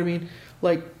 You know what I mean?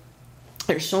 Like,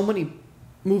 there's so many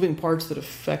moving parts that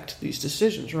affect these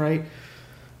decisions, right?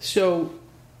 So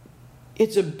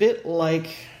it's a bit like,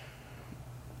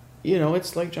 you know,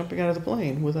 it's like jumping out of the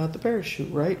plane without the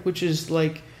parachute, right? Which is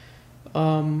like...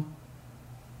 You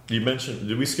mentioned...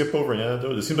 Did we skip over an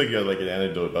anecdote? It seemed like you had like an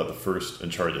anecdote about the first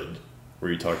Uncharted,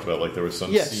 where you talked about like there was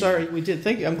some... Yeah, sorry, we did.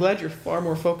 Thank you. I'm glad you're far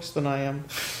more focused than I am.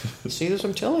 See this?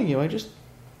 I'm telling you. I just...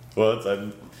 Well,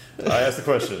 I asked the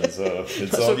question, so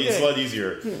it's a lot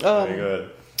easier. Okay, go ahead.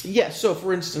 Yeah, so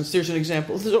for instance, there's an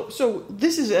example. So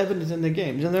this is evident in the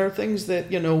games, and there are things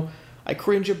that, you know, I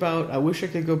cringe about, I wish I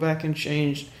could go back and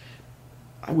change,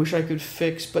 I wish I could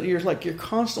fix, but you're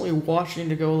constantly watching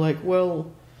to go like,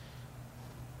 well,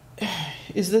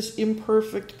 is this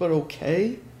imperfect but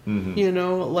okay? Mm-hmm. You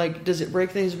know, like, does it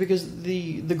break things? Because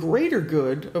the greater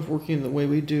good of working the way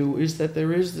we do is that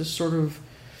there is this sort of,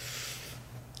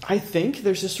 I think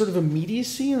there's this sort of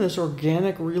immediacy and this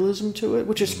organic realism to it,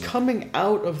 which is coming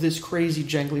out of this crazy,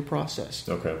 jangly process.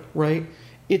 Okay. Right?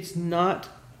 It's not,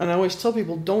 and I always tell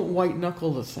people, don't white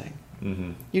knuckle the thing.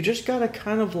 Mm-hmm. You just got to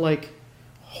kind of like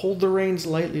hold the reins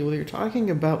lightly, whether you're talking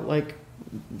about like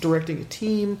directing a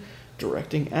team,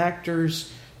 directing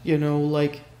actors, you know,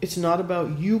 like it's not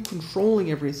about you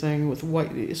controlling everything with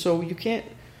white. So you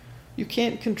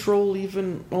can't control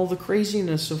even all the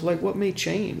craziness of like what may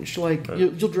change. Like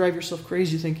you'll drive yourself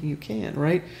crazy thinking you can,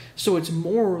 right? So it's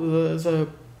more the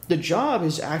job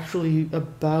is actually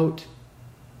about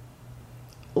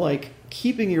like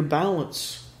keeping your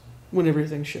balance when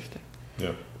everything's shifting.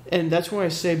 Yeah. And that's why I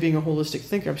say being a holistic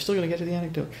thinker. I'm still going to get to the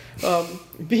anecdote.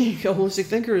 Being a holistic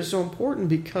thinker is so important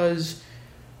because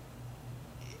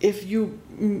if you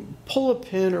pull a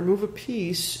pin or move a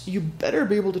piece, you better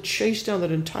be able to chase down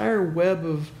that entire web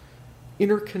of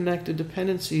interconnected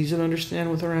dependencies and understand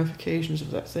what the ramifications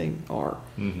of that thing are.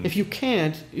 Mm-hmm. If you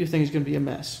can't, your thing's going to be a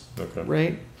mess. Okay.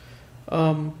 Right?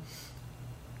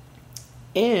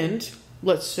 And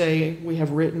let's say we have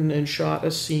written and shot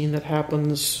a scene that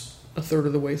happens a third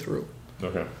of the way through.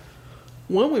 Okay.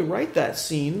 When we write that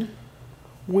scene,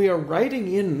 we are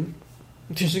writing in,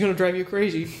 this is going to drive you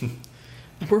crazy,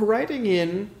 we're writing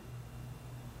in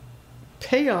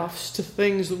payoffs to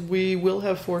things that we will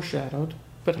have foreshadowed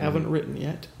but haven't written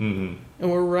yet. Mm-hmm.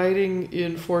 And we're writing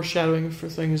in foreshadowing for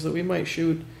things that we might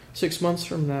shoot 6 months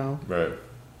from now. Right.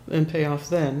 And pay off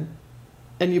then.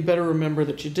 And you better remember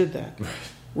that you did that.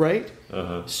 Right?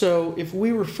 Uh-huh. So if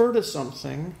we refer to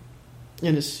something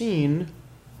in a scene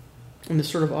in this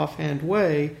sort of offhand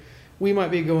way, we might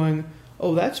be going,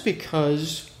 oh, that's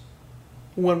because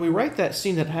when we write that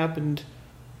scene that happened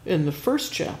in the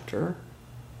first chapter,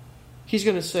 he's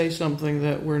going to say something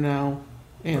that we're now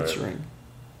answering. Right.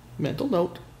 Mental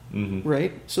note,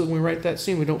 right? So when we write that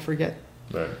scene, we don't forget.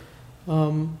 Right.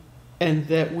 And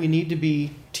that we need to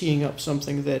be teeing up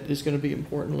something that is going to be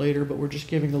important later, but we're just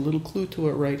giving a little clue to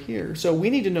it right here. So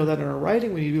we need to know that in our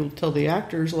writing. We need to be able to tell the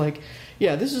actors, like,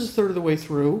 yeah, this is a third of the way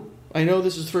through. I know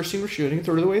this is the first scene we're shooting, a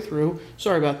third of the way through.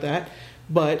 Sorry about that.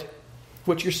 But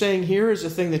what you're saying here is a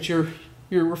thing that you're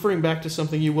referring back to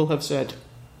something you will have said,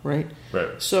 right?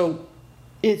 Right. So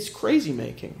it's crazy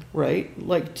making, right?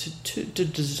 Like to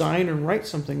design and write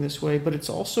something this way, but it's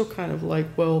also kind of like,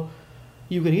 well,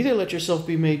 you can either let yourself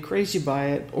be made crazy by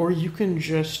it, or you can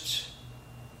just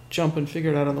jump and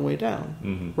figure it out on the way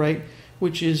down, right?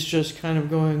 Which is just kind of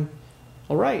going,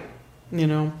 all right,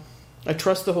 I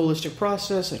trust the holistic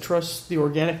process, I trust the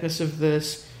organicness of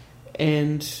this,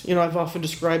 and, I've often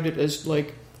described it as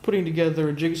like putting together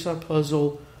a jigsaw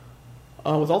puzzle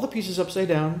with all the pieces upside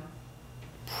down.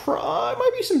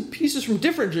 Might be some pieces from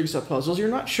different jigsaw puzzles, you're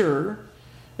not sure.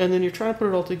 And then you're trying to put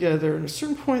it all together, and at a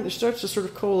certain point, it starts to sort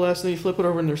of coalesce, and then you flip it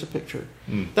over, and there's a picture.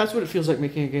 That's what it feels like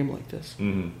making a game like this.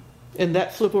 And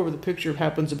that flip over the picture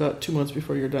happens about 2 months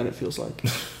before you're done, it feels like.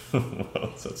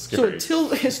 Well, that's scary.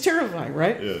 So it's terrifying,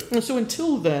 right? Yeah. And so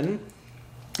until then,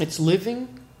 it's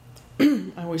living.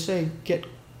 I always say, get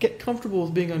comfortable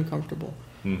with being uncomfortable.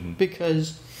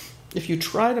 Because if you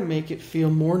try to make it feel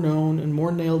more known and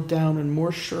more nailed down and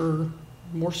more sure,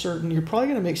 more certain, you're probably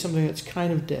going to make something that's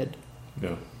kind of dead.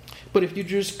 Yeah. But if you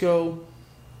just go,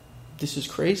 this is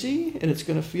crazy, and it's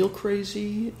going to feel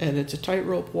crazy, and it's a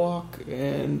tightrope walk,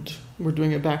 and we're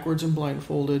doing it backwards and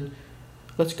blindfolded,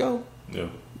 let's go. Yeah.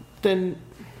 Then,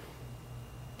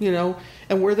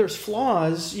 and where there's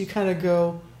flaws, you kind of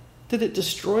go, did it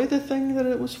destroy the thing that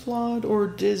it was flawed,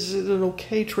 or is it an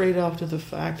okay trade-off to the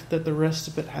fact that the rest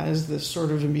of it has this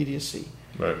sort of immediacy?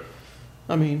 Right.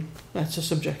 I mean, that's a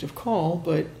subjective call,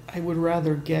 but I would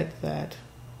rather get that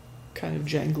kind of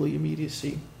jangly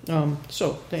immediacy.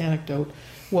 So the anecdote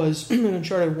was in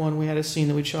Uncharted 1 we had a scene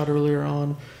that we shot earlier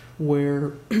on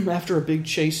where after a big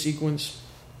chase sequence,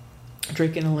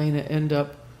 Drake and Elena end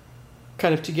up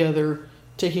kind of together,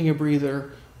 taking a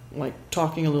breather, like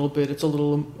talking a little bit. It's a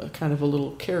little kind of a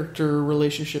little character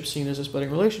relationship scene as a budding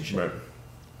relationship. Right.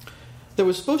 There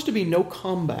was supposed to be no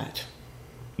combat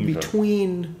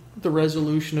between the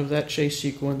resolution of that chase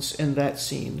sequence and that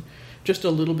scene. Just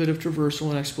a little bit of traversal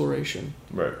and exploration.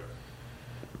 Right.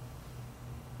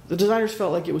 The designers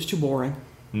felt like it was too boring.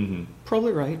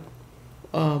 Probably right.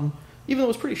 Even though it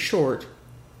was pretty short.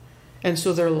 And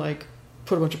so they're like,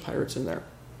 put a bunch of pirates in there.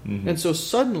 And so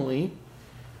suddenly,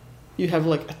 you have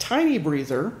like a tiny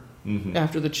breather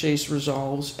after the chase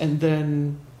resolves, and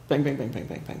then bang, bang, bang, bang,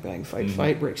 bang, bang, bang,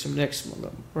 fight, break some necks,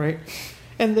 right?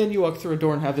 And then you walk through a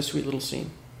door and have this sweet little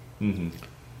scene. It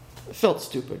felt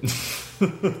stupid.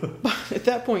 But at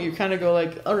that point, you kind of go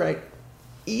like, all right,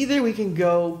 either we can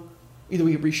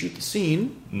reshoot the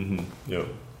scene,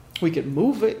 we could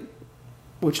move it,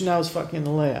 which now is fucking the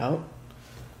layout.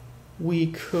 We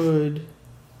could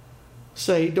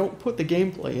say, don't put the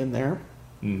gameplay in there.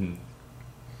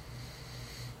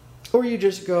 Or you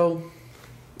just go,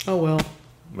 oh well,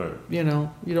 right. You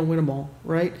don't win them all,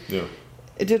 right? Yeah.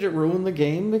 Did it ruin the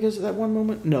game because of that one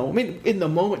moment? No. I mean, in the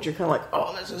moment, you're kind of like,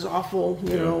 oh, this is awful.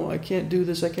 You know, I can't do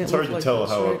this. I can't. It's hard to tell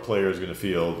how right? a player is going to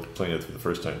feel playing it for the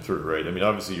first time through, right? I mean,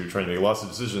 obviously, you're trying to make lots of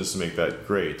decisions to make that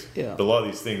great. Yeah. But a lot of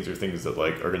these things are things that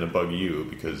are going to bug you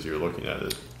because you're looking at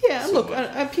it. Yeah. So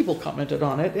look, people commented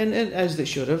on it, and as they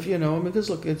should have. Because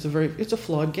look, it's a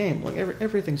flawed game. Like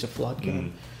everything's a flawed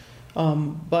game.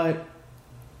 But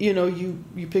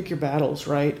you pick your battles,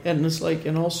 right? And it's like,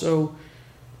 and also.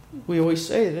 We always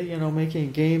say that, making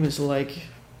a game is like,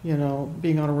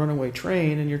 being on a runaway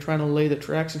train and you're trying to lay the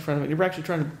tracks in front of it. You're actually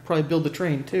trying to probably build the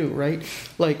train too, right?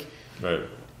 Like, right.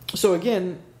 So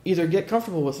again, either get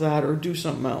comfortable with that or do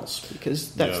something else,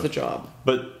 because that's the job.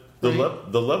 But the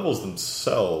levels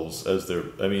themselves,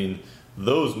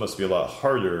 those must be a lot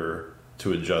harder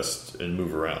to adjust and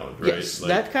move around, right? Yes,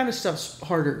 that kind of stuff's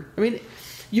harder. I mean,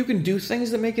 you can do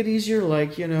things that make it easier,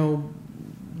 like,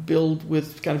 build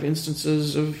with kind of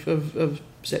instances of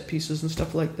set pieces and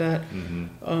stuff like that.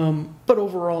 Mm-hmm. But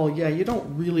overall, you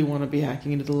don't really want to be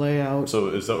hacking into the layout. So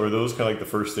are those kind of like the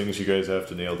first things you guys have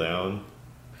to nail down?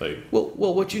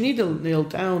 Well, what you need to nail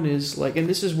down is, like, and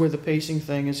this is where the pacing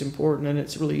thing is important, and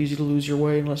it's really easy to lose your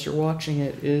way unless you're watching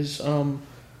it, is, and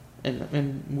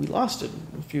we lost it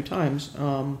a few times,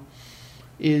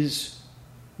 is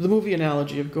the movie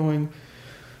analogy of going,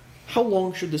 how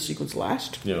long should the sequence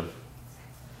last? Yeah.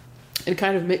 And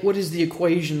kind of what is the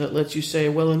equation that lets you say,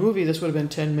 well, in a movie this would have been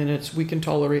 10 minutes, we can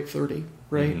tolerate 30,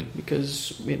 right? Mm-hmm.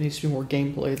 Because it needs to be more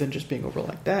gameplay than just being over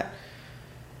like that.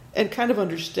 And kind of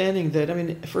understanding that, I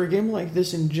mean, for a game like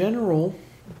this in general,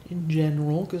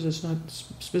 because it's not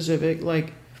specific,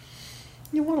 like,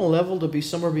 you want a level to be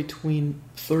somewhere between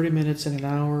 30 minutes and an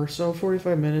hour, so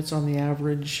 45 minutes on the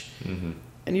average. Mm-hmm.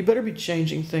 And you better be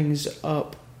changing things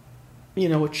up.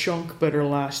 A chunk better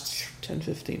last 10,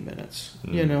 15 minutes,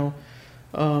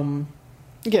 mm-hmm.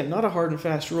 Again, not a hard and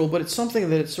fast rule, but it's something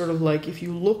that it's sort of like, if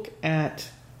you look at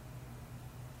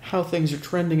how things are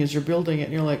trending as you're building it,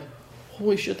 and you're like,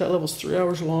 holy shit, that level's 3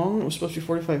 hours long, it was supposed to be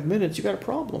 45 minutes, you got a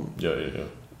problem. Yeah.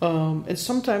 And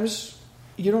sometimes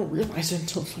you don't realize it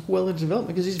until it's well into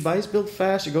development, because these buys build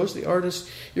fast, it goes to the artist,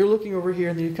 you're looking over here,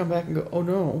 and then you come back and go, oh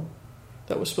no,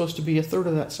 that was supposed to be a third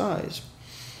of that size.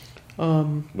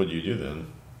 What do you do then?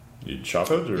 You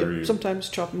chop it, or sometimes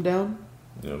chop them down.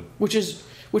 Yeah.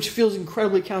 Which feels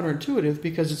incredibly counterintuitive,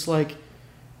 because it's like,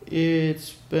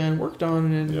 it's been worked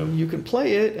on and you can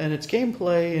play it and it's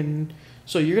gameplay, and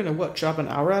so you're going to chop an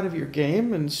hour out of your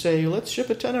game and say, let's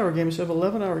ship a 10-hour game instead of an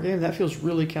 11-hour game. That feels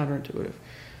really counterintuitive.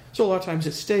 So a lot of times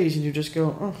it stays and you just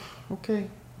go, oh, okay.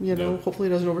 Hopefully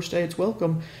it doesn't overstay its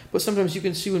welcome. But sometimes you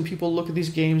can see when people look at these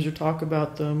games or talk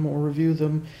about them or review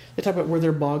them, they talk about where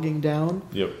they're bogging down.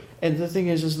 Yep. And the thing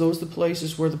is those are the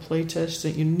places where the play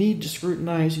testing, you need to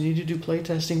scrutinize, you need to do play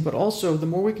testing, but also the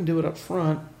more we can do it up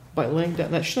front by laying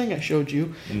down that thing I showed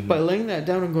you, mm-hmm. by laying that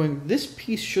down and going, this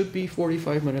piece should be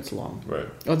 45 minutes long. Right.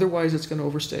 Otherwise it's going to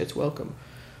overstay its welcome.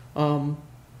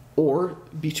 Or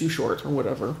be too short or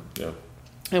whatever. Yeah.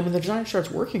 And when the designer starts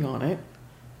working on it,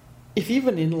 if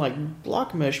even in like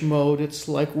block mesh mode, it's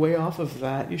like way off of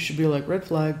that, you should be like, red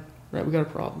flag, right? We got a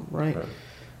problem, right?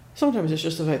 Sometimes it's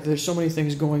just the fact that there's so many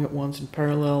things going at once in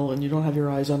parallel, and you don't have your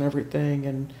eyes on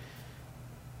everything,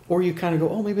 or you kind of go,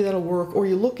 oh, maybe that'll work, or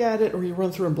you look at it, or you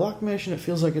run through in block mesh, and it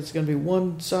feels like it's going to be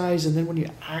one size, and then when you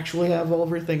actually have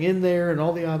everything in there, and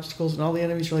all the obstacles and all the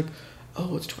enemies, you're like,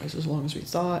 oh, it's twice as long as we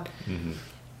thought. Mm-hmm.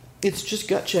 It's just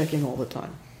gut checking all the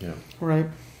time. Yeah. Right?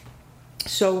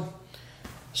 So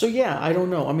yeah, I don't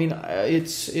know. I mean,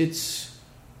 it's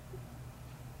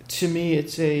to me,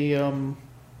 it's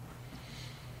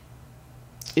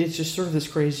it's just sort of this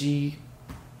crazy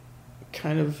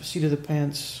kind of seat of the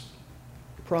pants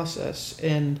process,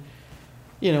 and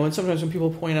and sometimes when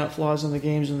people point out flaws in the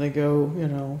games and they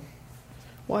go,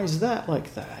 why is that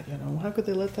like that? How could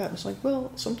they let that? And it's like,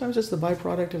 well, sometimes it's the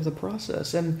byproduct of the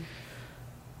process, and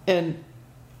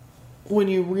when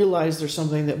you realize there's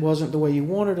something that wasn't the way you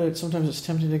wanted it, sometimes it's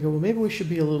tempting to go, well, maybe we should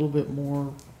be a little bit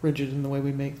more rigid in the way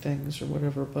we make things or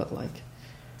whatever. But, I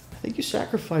think you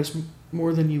sacrifice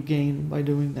more than you gain by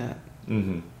doing that.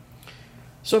 Mm-hmm.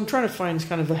 So I'm trying to find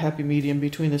kind of a happy medium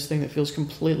between this thing that feels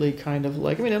completely kind of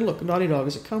like... and look, Naughty Dog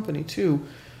as a company, too,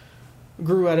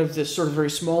 grew out of this sort of very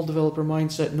small developer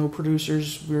mindset, no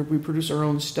producers, we produce our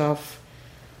own stuff,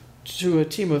 to a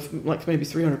team of, maybe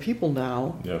 300 people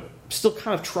now. Yeah. Still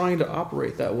kind of trying to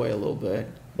operate that way a little bit.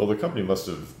 Well, the company must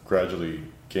have gradually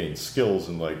gained skills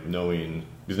in knowing,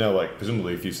 because now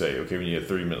presumably if you say, okay, we need a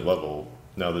 30-minute level,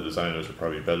 now the designers are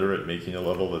probably better at making a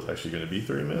level that's actually going to be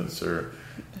 30 minutes, or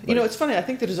it's funny, I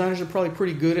think the designers are probably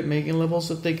pretty good at making levels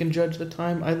that they can judge the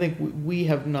time. I think we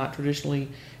have not traditionally,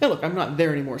 and look, I'm not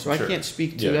there anymore, so sure. I can't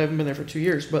speak to I haven't been there for 2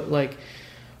 years, but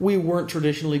we weren't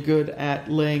traditionally good at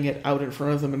laying it out in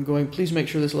front of them and going, please make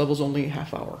sure this level's only a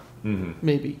half hour. Mm-hmm.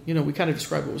 Maybe. We kind of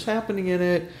described what was happening in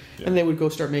it, and they would go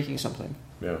start making something.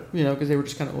 Yeah. Because they were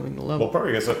just kind of owning the level. Well, probably,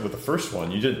 I guess, with the first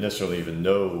one, you didn't necessarily even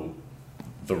know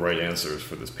the right answers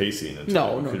for this pacing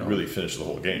until you could really finish the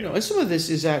whole game. No, and some of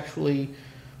this is actually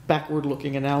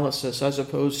backward-looking analysis as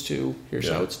opposed to here's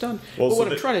how it's done. Well, but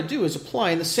what I'm trying to do is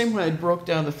apply, in the same way I broke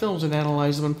down the films and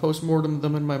analyzed them and post-mortem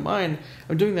them in my mind,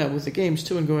 I'm doing that with the games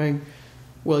too and going,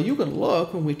 Well, you can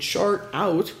look when we chart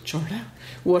out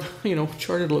what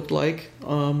charted looked like.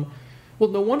 Well,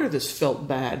 no wonder this felt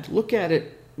bad. Look at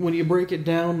it when you break it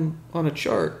down on a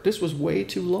chart. This was way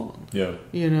too long. Yeah.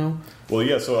 Well,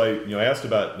 yeah. So I asked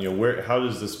about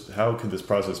how can this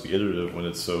process be iterative when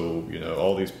it's so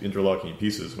all these interlocking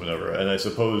pieces, whatever. And I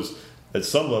suppose at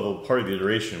some level, part of the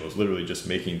iteration was literally just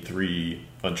making 3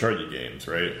 Uncharted games,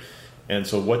 right? And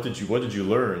so, what did you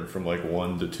learn from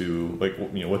 1 to 2?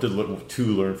 What did 2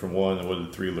 learn from 1, and what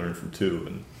did 3 learn from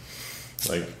 2?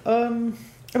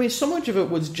 And so much of it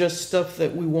was just stuff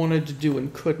that we wanted to do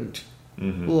and couldn't.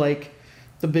 Mm-hmm. Like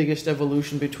the biggest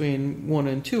evolution between 1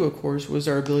 and 2, of course, was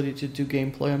our ability to do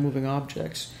gameplay on moving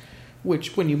objects.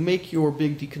 Which, when you make your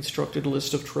big deconstructed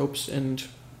list of tropes and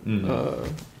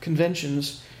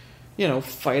conventions,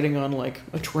 fighting on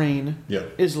a train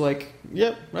is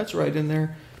yep, that's right in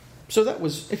there. So that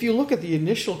was, if you look at the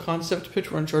initial concept pitch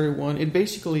for Uncharted 1, it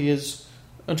basically is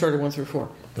Uncharted 1 through 4.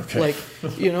 Okay.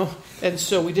 And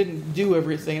so we didn't do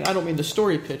everything. I don't mean the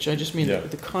story pitch, I just mean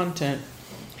the content.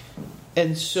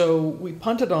 And so we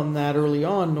punted on that early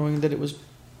on, knowing that it was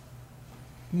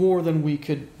more than we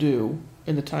could do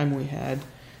in the time we had.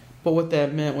 But what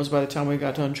that meant was by the time we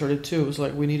got to Uncharted 2, it was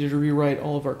we needed to rewrite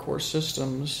all of our core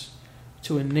systems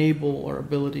to enable our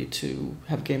ability to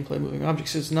have gameplay moving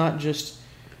objects. It's not just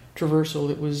traversal,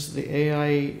 it was the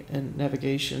AI and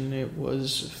navigation, it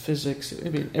was physics.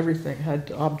 Everything had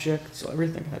to, objects,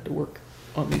 everything had to work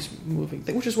on these moving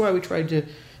things, which is why we tried to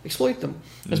exploit them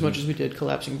as much as we did.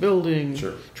 Collapsing buildings,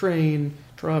 train,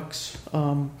 trucks.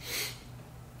 I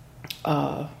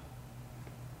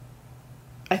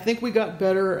think we got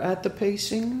better at the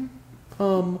pacing.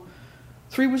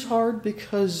 3 was hard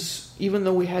because even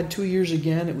though we had 2 years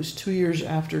again, it was 2 years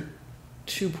after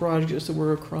 2 projects that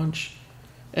were a crunch.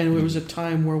 And it was a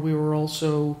time where we were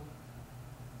also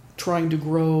trying to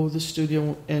grow the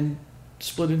studio and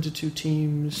split into 2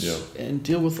 teams and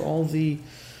deal with all the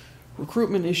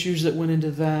recruitment issues that went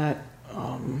into that.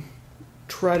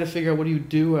 Try to figure out what do you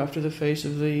do after in the face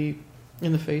of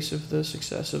the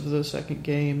success of the second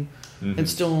game, and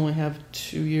still only have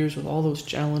 2 years with all those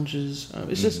challenges.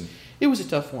 It was a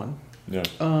tough one. Yeah.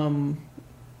 And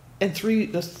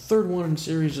the third one in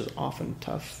series is often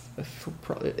tough.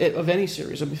 Of any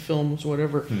series, films,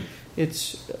 whatever.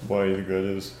 It's why you think that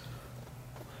is?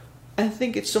 I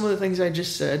think it's some of the things I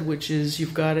just said, which is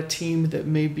you've got a team that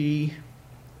may be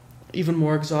even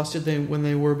more exhausted than when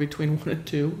they were between 1 and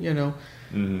 2.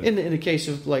 In the case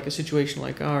of a situation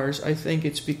like ours, I think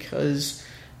it's because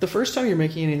the first time you're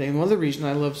making anything. One of the reasons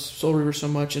I love Soul Reaver so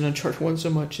much and Uncharted 1 so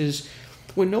much is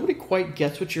when nobody quite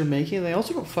gets what you're making, they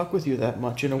also don't fuck with you that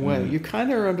much in a way. You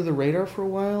kind of are under the radar for a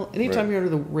while. Anytime you're under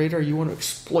the radar, you want to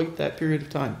exploit that period of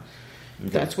time. Okay.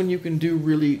 That's when you can do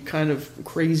really kind of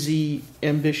crazy,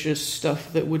 ambitious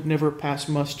stuff that would never pass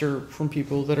muster from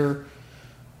people that are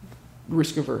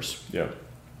risk-averse. Yeah.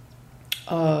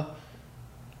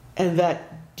 And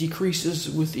that decreases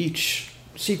with each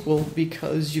sequel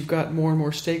because you've got more and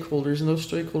more stakeholders, and those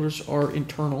stakeholders are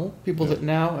internal, people that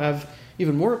now have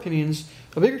even more opinions,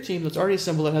 a bigger team that's already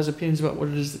assembled that has opinions about what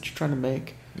it is that you're trying to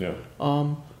make. Yeah.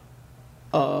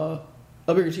 A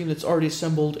bigger team that's already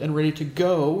assembled and ready to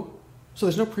go, so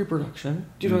there's no pre-production.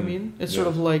 Do you know what I mean? It's sort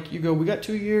of like you go, we got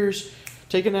 2 years,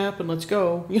 take a nap and let's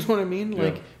go. You know what I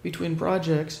mean? Between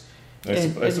projects.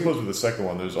 I suppose with the second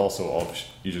one, there's also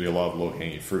usually a lot of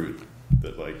low-hanging fruit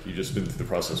that you just been through the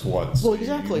process once. Well,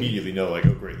 exactly. You immediately know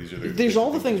oh great, these are the. There's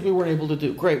all the things we weren't able to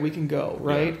do. Great, we can go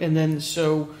right, and then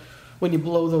so. When you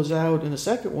blow those out in the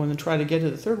second one and try to get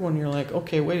to the third one, you're like,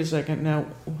 okay, wait a second. Now,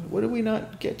 what do we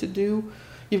not get to do?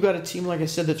 You've got a team, like I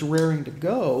said, that's raring to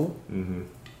go,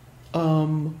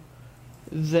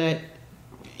 that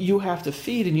you have to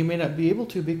feed, and you may not be able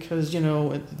to because,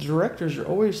 the directors are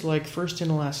always first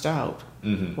in, last out,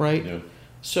 right? Yeah.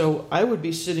 So I would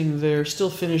be sitting there still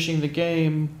finishing the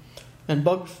game and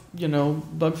bug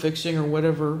fixing or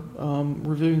whatever,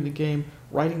 reviewing the game,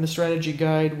 writing the strategy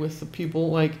guide with the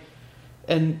people,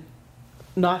 and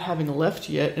not having left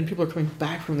yet, and people are coming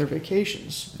back from their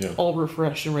vacations, all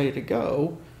refreshed and ready to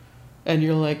go, and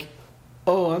you're like,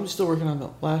 oh, I'm still working on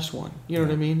the last one. You know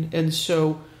what I mean? And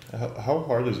so... How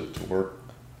hard is it to work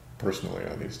personally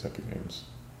on these type of games?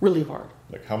 Really hard.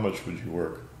 How much would you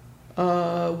work?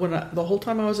 The whole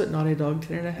time I was at Naughty Dog,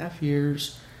 10.5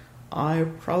 years, I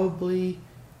probably,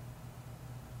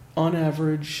 on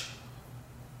average...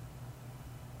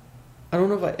 I don't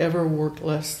know if I ever worked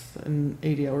less than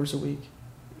 80 hours a week.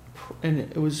 And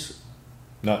it was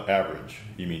Not average.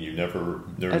 You mean there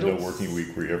was no working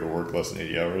week where you ever worked less than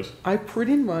 80 hours? I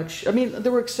pretty much, I mean,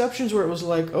 there were exceptions where it was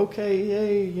like, okay,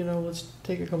 hey, let's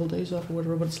take a couple days off or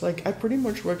whatever, but it's like, I pretty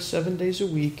much worked 7 days a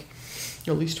week,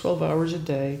 at least 12 hours a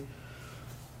day.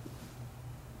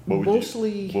 What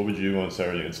would you do on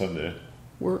Saturday and Sunday?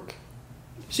 Work.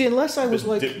 See, unless I was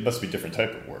It must be a different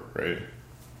type of work, right?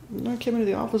 I came into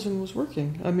the office and was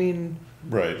working. I mean...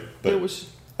 Right, but... It was...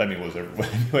 I mean, was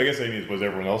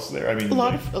everyone else there? I mean, a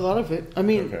lot of it. I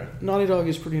mean, okay. Naughty Dog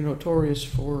is pretty notorious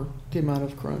for the amount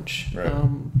of crunch. Right.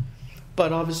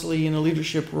 But obviously, in a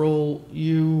leadership role,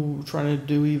 you trying to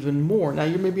do even more. Now,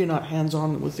 you're maybe not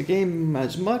hands-on with the game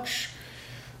as much,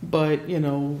 but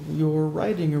you're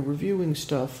writing or reviewing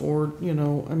stuff, or I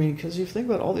mean, because you think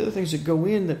about all the other things that go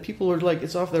in that people are like,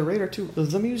 it's off their radar too.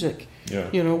 The music.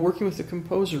 Yeah. Working with the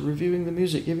composer, reviewing the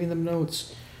music, giving them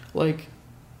notes, like.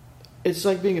 It's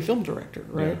like being a film director,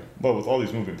 right? Yeah. Well, with all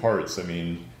these moving parts, I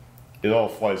mean, it all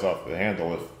flies off the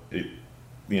handle if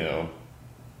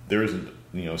there isn't,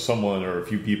 someone or a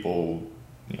few people,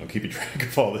 keeping track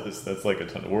of all this. That's like a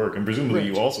ton of work. And presumably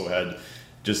you also had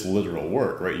just literal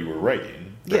work, right? You were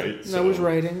writing, right? Yeah, I was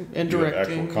writing and directing. You had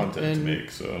actual content to make,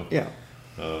 so. Yeah.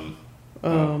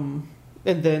 And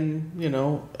then, I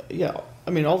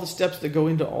mean, all the steps that go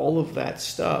into all of that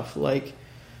stuff, like,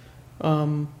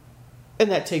 and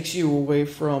that takes you away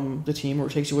from the team, or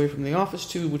it takes you away from the office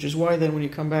too, which is why then when you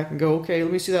come back and go, okay,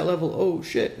 let me see that level. Oh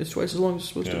shit, it's twice as long as it's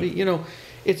supposed to be.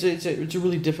 It's a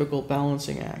really difficult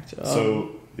balancing act.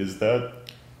 So is that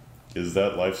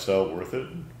lifestyle worth it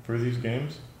for these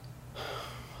games?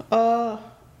 That's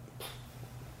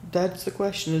the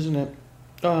question, isn't it?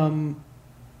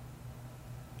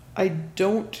 I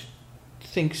don't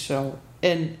think so.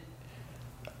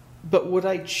 But would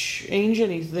I change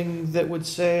anything that would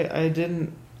say I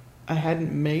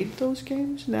hadn't made those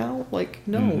games now? Like,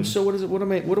 no. Mm-hmm. So what is it?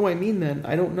 What do I mean then?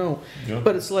 I don't know. Yeah.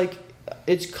 But it's like,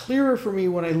 it's clearer for me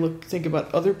when I think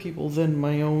about other people than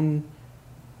my own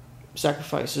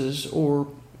sacrifices, or,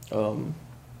 and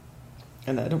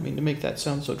I don't mean to make that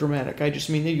sound so dramatic. I just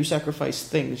mean that you sacrifice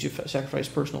things, you sacrifice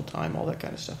personal time, all that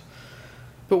kind of stuff.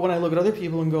 But when I look at other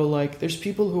people and go like, there's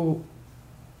people who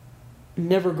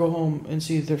never go home and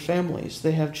see their families.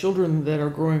 They have children that are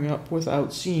growing up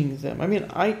without seeing them. I mean,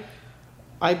 I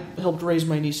helped raise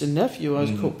my niece and nephew. I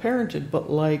was co-parented,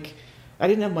 but like, I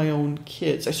didn't have my own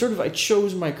kids. I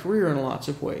chose my career in lots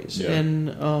of ways,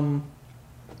 and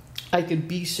I could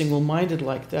be single-minded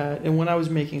like that. And when I was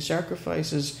making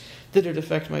sacrifices, did it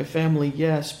affect my family?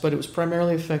 Yes, but it was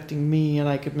primarily affecting me, and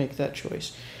I could make that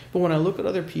choice. But when I look at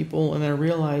other people and I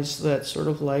realize that sort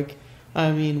of like,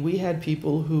 I mean, we had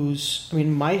people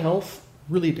my health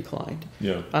really declined.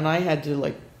 Yeah. And I had to,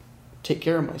 like, take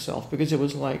care of myself because it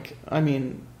was, like,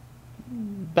 bad.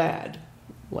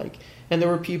 Like, and there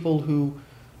were people who,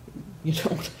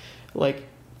 like,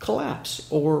 collapse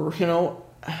or,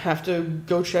 have to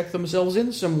go check themselves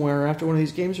in somewhere after one of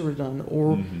these games were done,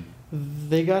 or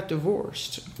they got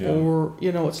divorced, or,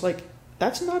 it's like,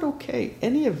 that's not okay.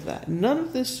 Any of that. None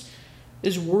of this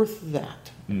is worth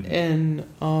that. And,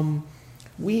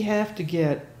 we have to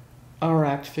get our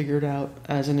act figured out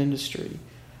as an industry.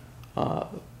 And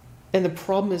the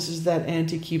problem is that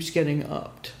ante keeps getting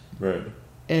upped. Right.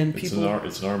 And it's an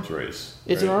arms race.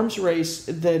 It's an arms race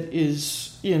that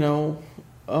is,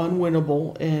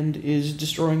 unwinnable and is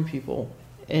destroying people.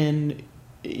 And,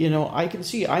 I'm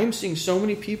seeing so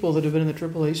many people that have been in the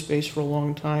AAA space for a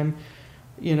long time,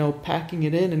 packing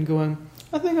it in and going,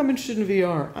 I think I'm interested in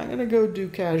VR. I'm going to go do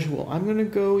casual. I'm going to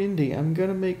go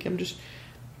indie.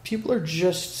 People are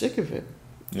just sick of it.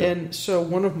 Yeah. And so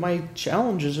one of my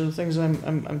challenges or the things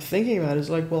I'm thinking about is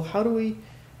like, well, how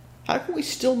can we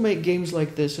still make games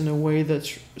like this in a way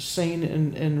that's sane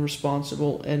and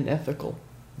responsible and ethical?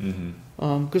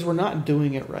 Because we're not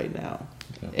doing it right now.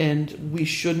 Yeah. And we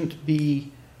shouldn't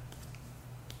be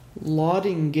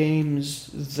lauding games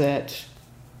that,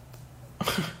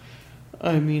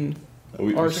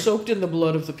 are soaked in the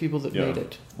blood of the people that made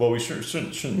it. Well, we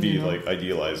shouldn't be like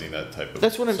idealizing that type of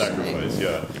sacrifice. Saying.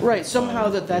 Yeah, right. Somehow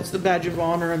that's the badge of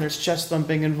honor, and there's chest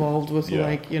thumping involved with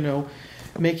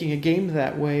making a game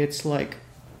that way. It's like,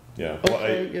 well,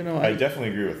 I definitely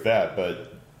agree with that.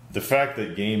 But the fact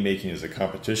that game making is a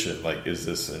competition, like, is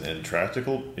this an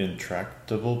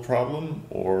intractable problem,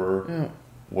 or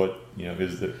what?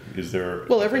 Is there?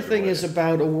 Well, everything is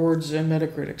about awards and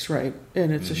Metacritics, right?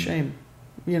 And it's a shame.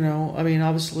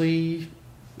 Obviously,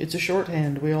 it's a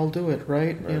shorthand. We all do it,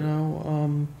 right?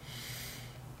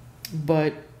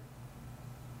 But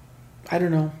I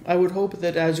don't know. I would hope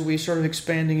that as we sort of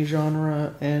expanding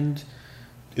genre and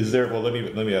is there? Well, let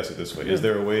me ask it this way: Is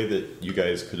there a way that you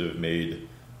guys could have made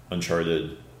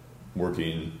Uncharted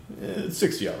working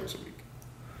 60 hours a week?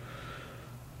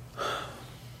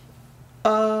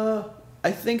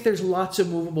 I think there's lots of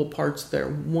movable parts there.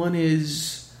 One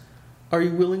is, are you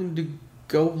willing to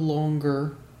go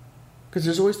longer? Because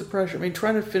there's always the pressure. I mean,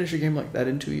 trying to finish a game like that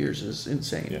in 2 years is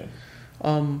insane.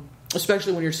 Yeah.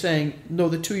 Especially when you're saying, no,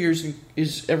 the 2 years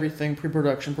is everything,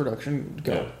 pre-production, production,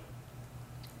 go. Yeah.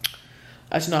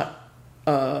 That's not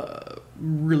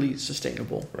really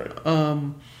sustainable. Right.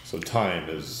 So time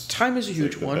is a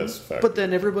huge one. But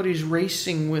then everybody's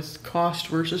racing with cost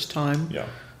versus time. Yeah.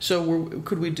 So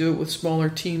could we do it with smaller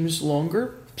teams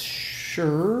longer?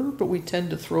 Sure, but we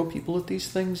tend to throw people at these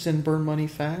things and burn money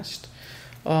fast.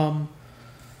 Everybody's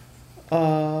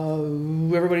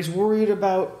worried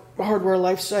about hardware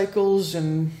life cycles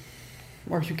and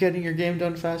are you getting your game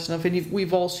done fast enough? And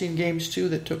we've all seen games too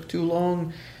that took too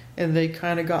long and they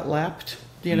kind of got lapped.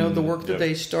 You know, the work that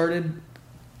they started.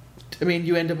 I mean,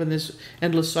 you end up in this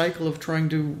endless cycle of trying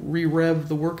to re-rev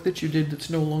the work that you did that's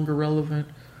no longer relevant.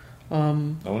 I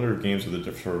wonder if games with a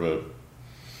different sort of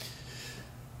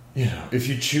if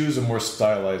you choose a more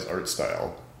stylized art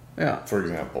style, for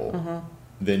example,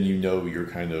 then you're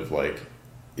kind of like,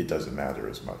 it doesn't matter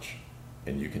as much,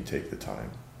 and you can take the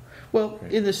time. Well,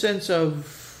 right? In the sense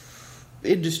of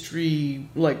industry,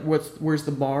 like where's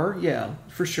the bar? Yeah,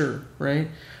 for sure, right?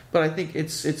 But I think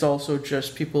it's also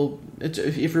just people.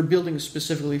 If you're building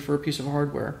specifically for a piece of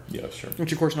hardware, yeah, sure.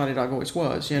 Which of course Naughty Dog always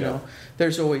was. You know,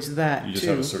 there's always that. You just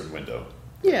have a certain window.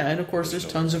 Yeah, and of course there's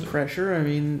tons of pressure. I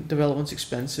mean, development's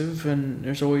expensive, and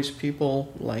there's always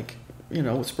people like with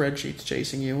spreadsheets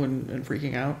chasing you and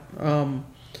freaking out.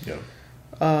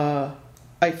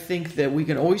 I think that we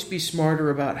can always be smarter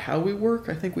about how we work.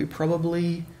 I think we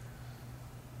probably,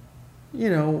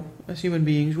 as human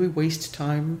beings, we waste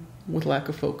time with lack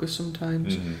of focus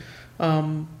sometimes.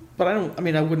 But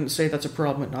I wouldn't say that's a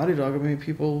problem at Naughty Dog. I mean,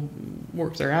 people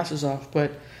work their asses off,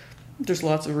 but there's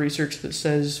lots of research that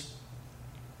says,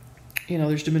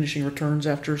 there's diminishing returns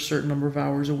after a certain number of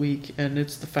hours a week, and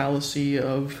it's the fallacy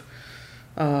of,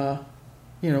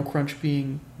 crunch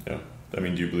being... Yeah. I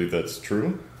mean, do you believe that's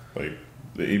true? Like,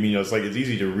 it's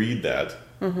easy to read that,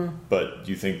 but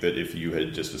do you think that if you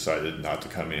had just decided not to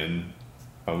come in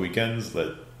on weekends,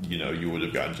 that you would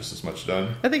have gotten just as much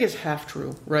done? I think it's half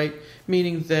true, right?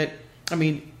 Meaning that,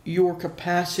 your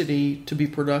capacity to be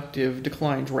productive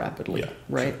declines rapidly,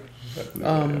 right?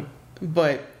 Sure.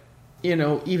 But,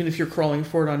 even if you're crawling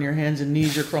forward on your hands and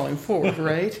knees, you're crawling forward,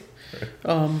 right?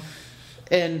 And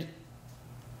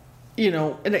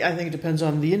I think it depends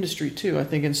on the industry too. I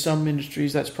think in some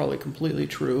industries that's probably completely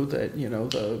true that,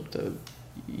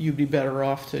 you'd be better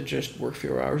off to just work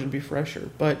fewer hours and be fresher.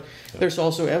 But there's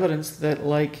also evidence that,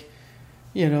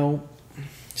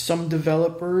 some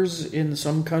developers in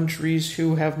some countries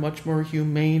who have much more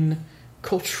humane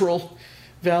cultural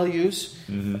values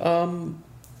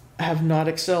have not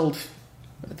excelled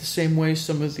at the same way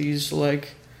some of these, blood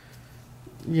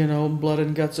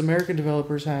and guts American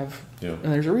developers have. Yeah.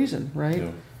 And there's a reason,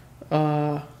 right?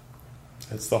 Yeah.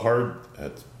 It's a hard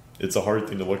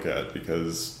thing to look at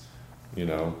because...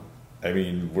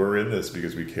 we're in this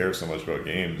because we care so much about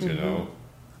games,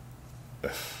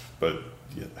 but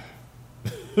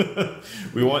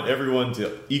we want everyone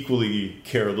to equally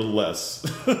care a little less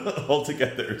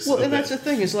altogether. Well, and that's the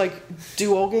thing is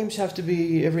do all games have to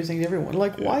be everything to everyone?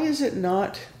 Why is it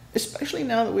not, especially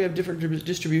now that we have different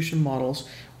distribution models,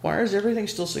 why is everything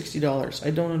still $60?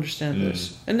 I don't understand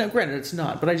this. And now, granted, it's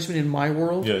not, but I just mean in my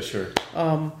world. Yeah, sure.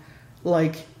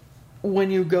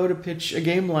 When you go to pitch a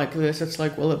game like this, it's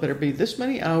it better be this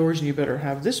many hours, and you better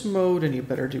have this mode, and you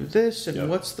better do this, and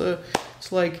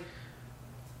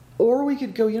or we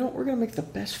could go, we're going to make the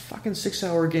best fucking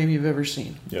 6-hour game you've ever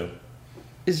seen. Yeah.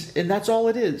 And that's all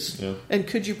it is. Yeah. And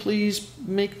could you please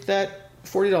make that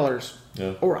 $40?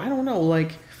 Yeah. Or I don't know,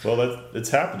 Well,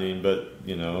 it's happening, but,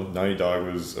 Naughty Dog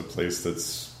was a place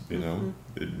that's,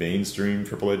 mainstream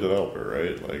AAA developer,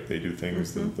 right? They do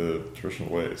things the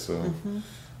traditional way, so...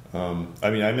 I'm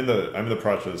in the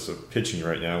process of pitching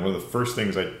right now. One of the first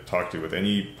things I talk to with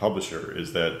any publisher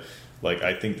is that,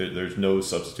 I think that there's no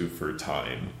substitute for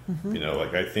time.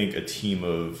 I think a team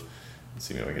of, let's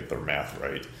see if I can get the math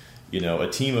right. A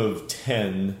team of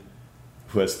 10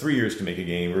 who has 3 years to make a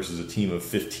game versus a team of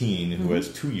 15 who has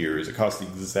 2 years. It costs the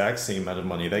exact same amount of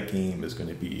money. That game is going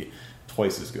to be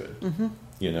twice as good.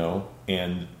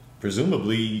 And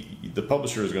presumably the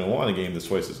publisher is going to want a game that's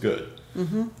twice as good.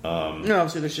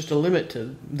 Obviously, there's just a limit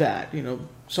to that.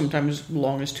 Sometimes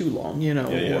long is too long.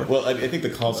 Yeah. Well, I think the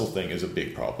console thing is a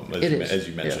big problem, as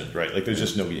you mentioned, right? There's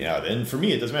just no getting out. And for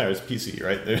me, it doesn't matter. It's PC,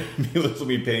 right? People will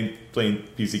be playing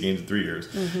PC games in 3 years.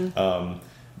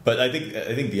 But I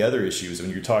think the other issue is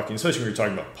when you're talking, especially when you're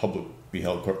talking about publicly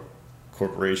held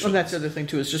corporations. And that's the other thing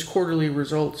too. It's just quarterly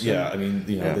results. Yeah, I mean,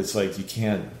 it's like you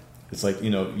can't. It's like,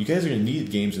 you guys are going to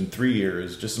need games in 3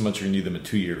 years just as much as you need them in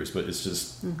 2 years. But it's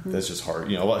just that's just hard.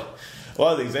 A lot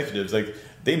of the executives, like,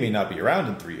 they may not be around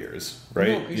in 3 years,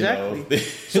 right? No, exactly.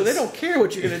 So they don't care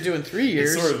what you're going to do in 3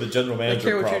 years. It's sort of the general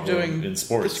manager problem you're doing in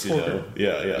sports. Yeah.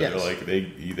 Yes. They're like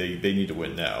they need to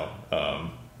win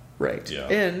now. Right. Yeah.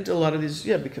 And a lot of these,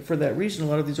 because for that reason, a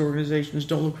lot of these organizations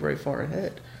don't look very far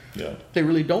ahead. Yeah. They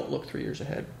really don't look 3 years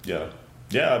ahead. Yeah.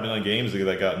 Yeah. I mean, like games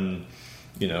that gotten,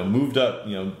 moved up.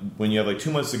 When you have like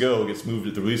 2 months to go,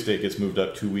 the release date gets moved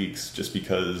up 2 weeks just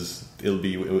because it'll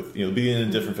be in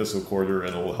a different fiscal quarter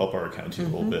and it'll help our accounting a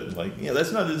little bit. And like,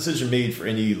 that's not a decision made for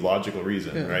any logical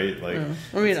reason, right? Like,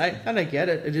 I mean, I get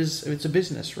it. It's a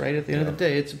business, right? At the end of the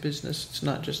day, it's a business. It's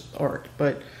not just art,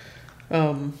 but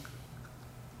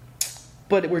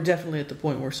we're definitely at the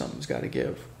point where something's got to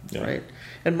give, right?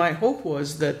 And my hope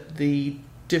was that the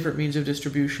different means of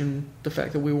distribution, the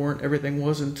fact that everything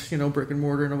wasn't, brick and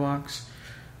mortar in a box,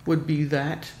 would be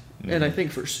that. Mm-hmm. And I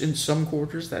think in some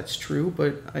quarters that's true,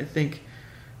 but I think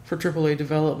for AAA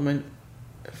development,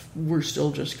 we're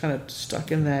still just kind of stuck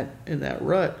in that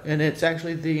rut. And it's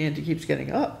actually the ante keeps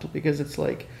getting up because it's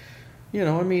like,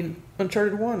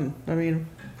 Uncharted 1,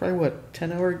 probably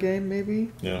 10-hour game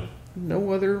maybe? Yeah.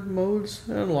 No other modes,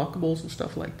 unlockables and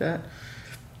stuff like that.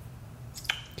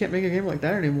 Can't make a game like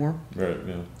that anymore. Right,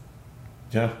 yeah.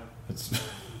 Yeah, that's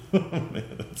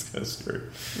that's kind of scary.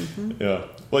 Mm-hmm. Yeah.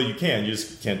 Well, you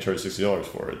just can't charge $60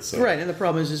 for it. So. Right, and the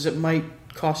problem is it might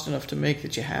cost enough to make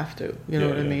that you have to. You know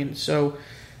what I mean? So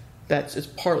it's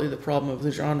partly the problem of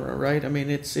the genre, right? I mean,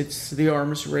 it's the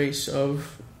arms race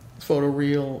of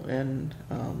photoreal and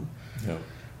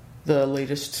the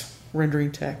latest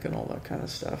rendering tech and all that kind of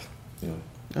stuff. Yeah.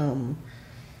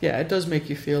 It does make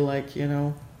you feel like,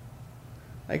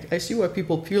 I see why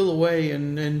people peel away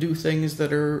and do things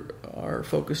that are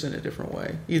focused in a different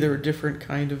way, either a different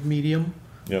kind of medium,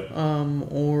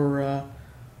 or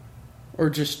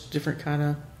just different kind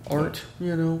of art.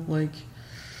 Like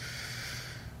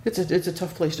it's a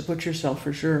tough place to put yourself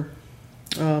for sure.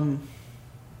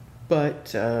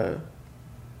 But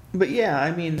yeah,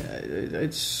 I mean,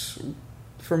 it's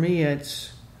for me.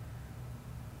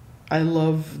 I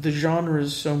love the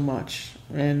genres so much,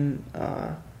 and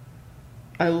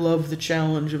I love the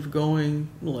challenge of going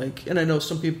and I know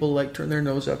some people turn their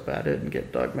nose up at it and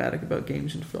get dogmatic about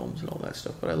games and films and all that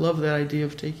stuff, but I love that idea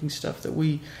of taking stuff that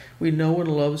we know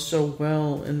and love so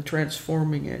well and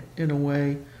transforming it in a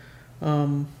way,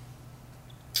 in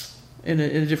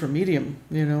a different medium,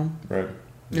 Right.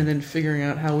 Yeah. And then figuring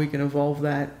out how we can evolve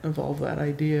that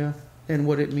idea and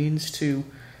what it means to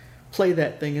play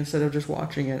that thing instead of just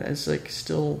watching it. It's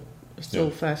still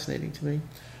fascinating to me.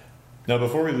 Now,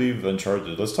 before we leave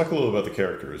Uncharted, let's talk a little about the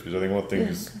characters, because I think one thing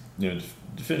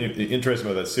interesting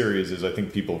about that series is I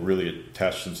think people really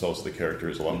attach themselves to the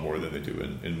characters a lot more than they do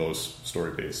in most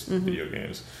story-based video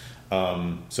games.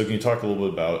 So can you talk a little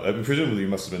bit about, presumably you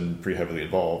must have been pretty heavily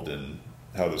involved in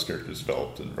how those characters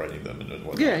developed and writing them and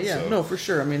whatnot. Yeah, no, for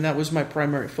sure. I mean, that was my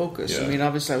primary focus. Yeah. I mean,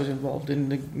 obviously I was involved in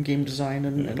the game design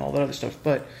and all that other stuff,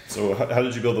 but... So how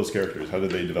did you build those characters? How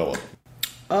did they develop?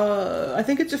 I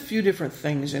think it's a few different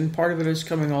things, and part of it is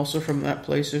coming also from that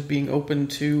place of being open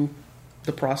to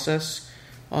the process,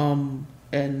 and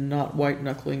not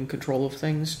white-knuckling control of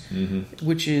things,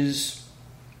 which is,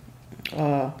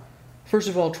 first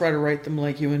of all, try to write them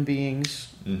like human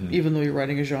beings, even though you're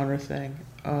writing a genre thing.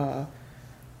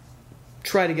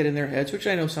 Try to get in their heads, which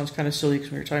I know sounds kind of silly because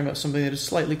when you're talking about something that is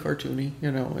slightly cartoony,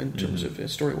 in terms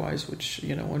of story-wise, which,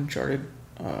 Uncharted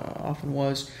often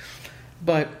was.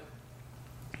 But...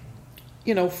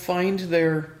 find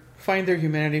their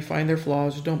humanity, find their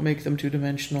flaws, don't make them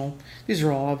two-dimensional. These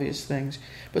are all obvious things.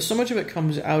 But so much of it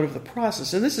comes out of the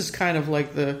process. And this is kind of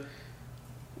like the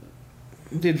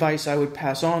advice I would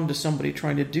pass on to somebody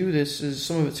trying to do this is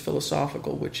some of it's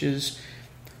philosophical, which is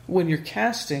when you're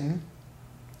casting,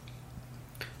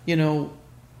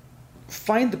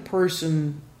 find the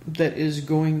person that is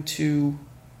going to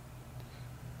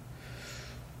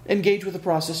engage with the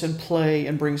process and play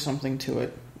and bring something to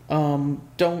it.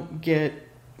 Don't get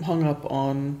hung up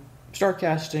on star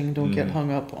casting. Don't get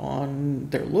hung up on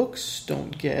their looks.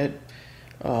 Don't get,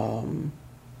 I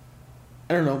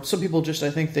don't know. Some people just,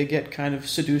 I think they get kind of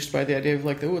seduced by the idea of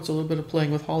it's a little bit of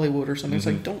playing with Hollywood or something.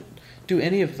 It's don't do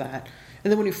any of that.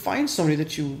 And then when you find somebody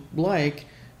that you like,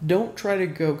 don't try to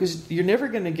go, because you're never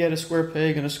going to get a square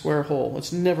peg in a square hole.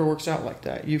 It never works out like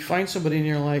that. You find somebody and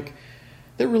you're like,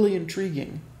 they're really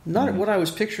intriguing. Not what I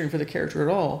was picturing for the character at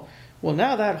all, Well,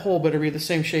 now that hole better be the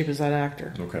same shape as that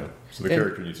actor. Okay. So the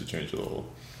character needs to change a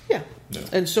little. Yeah.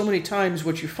 And so many times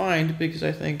what you find, because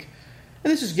I think,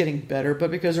 and this is getting better, but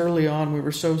because early on we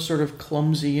were so sort of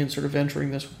clumsy and sort of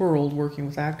entering this world, working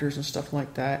with actors and stuff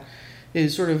like that,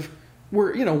 is sort of,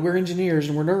 we're engineers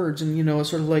and we're nerds, and, it's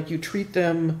sort of like you treat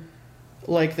them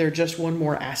like they're just one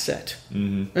more asset.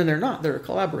 Mm-hmm. And they're not. They're a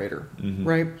collaborator,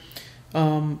 right?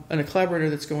 And a collaborator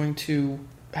that's going to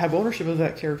have ownership of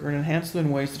that character and enhance them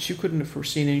in ways that you couldn't have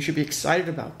foreseen, and you should be excited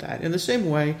about that. In the same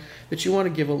way that you want to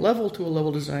give a level to a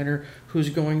level designer who's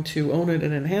going to own it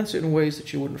and enhance it in ways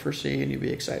that you wouldn't foresee, and you'd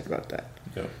be excited about that.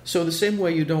 Yeah. So the same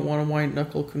way you don't want to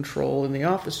white-knuckle control in the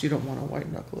office, you don't want to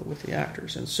white-knuckle it with the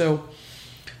actors. And so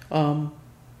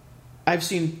I've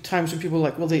seen times when people are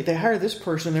like, well, they hire this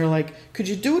person, they're like, could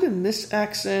you do it in this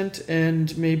accent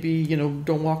and maybe,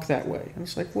 don't walk that way? And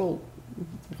it's like, well,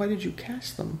 why did you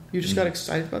cast them? You just got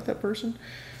excited about that person,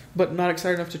 but not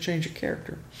excited enough to change a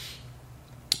character.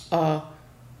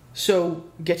 So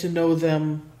get to know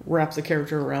them, wrap the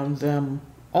character around them.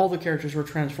 All the characters were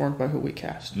transformed by who we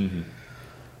cast.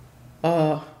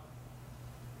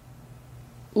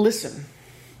 Listen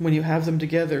when you have them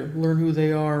together, learn who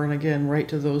they are, and again, write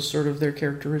to those sort of their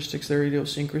characteristics, their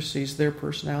idiosyncrasies, their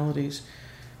personalities.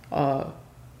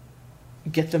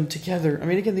 Get them together. I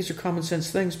mean, again, these are common sense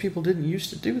things. People didn't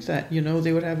used to do that.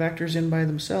 They would have actors in by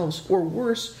themselves. Or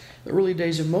worse, the early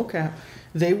days of mocap,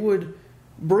 they would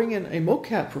bring in a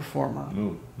mocap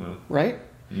performer, right?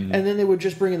 Mm-hmm. And then they would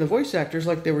just bring in the voice actors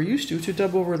like they were used to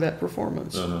dub over that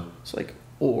performance. It's like,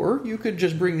 or you could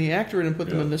just bring the actor in and put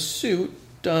them in the suit,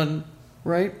 done,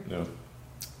 right? Yeah.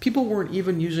 People weren't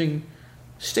even using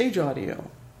stage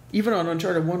audio. Even on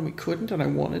Uncharted 1 we couldn't, and I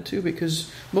wanted to, because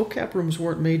mocap rooms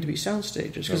weren't made to be sound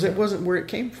stages, because it wasn't where it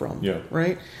came from,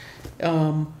 right?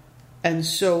 And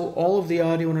so all of the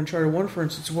audio in Uncharted 1, for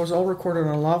instance, was all recorded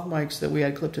on lav mics that we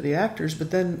had clipped to the actors,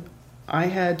 but then I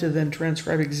had to then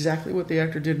transcribe exactly what the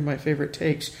actor did in my favorite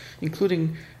takes,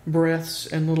 including breaths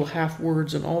and little half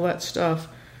words and all that stuff,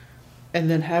 and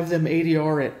then have them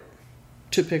ADR it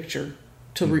to picture.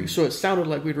 So it sounded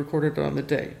like we'd recorded it on the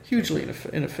day. Hugely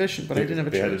inefficient, but I didn't have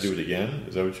a choice. They had to do it again?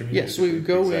 Is that what you mean? Yes, so we would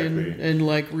go in and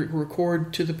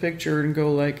record to the picture and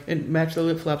go and match the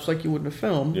lip flaps like you would in a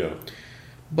film. Yeah.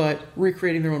 But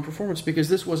recreating their own performance, because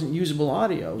this wasn't usable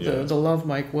audio. Yeah. The lav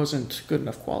mic wasn't good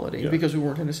enough quality because we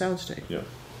weren't in a soundstage. Yeah.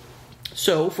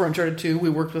 So for Uncharted 2, we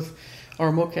worked with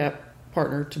our mocap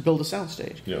partner to build a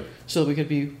soundstage. Yeah. So that we could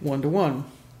be 1-to-1.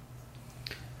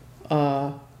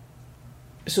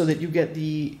 So that you get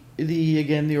the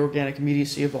organic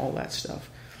immediacy of all that stuff.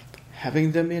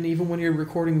 Having them in even when you're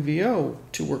recording VO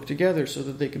to work together so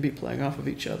that they can be playing off of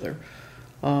each other.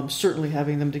 Certainly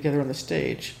having them together on the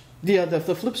stage.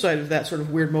 The flip side of that sort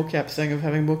of weird mocap thing of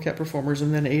having mocap performers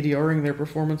and then ADRing their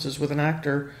performances with an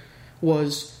actor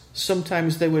was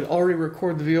sometimes they would already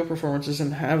record the VO performances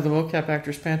and have the mocap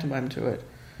actors pantomime to it.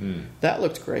 That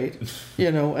looked great,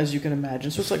 as you can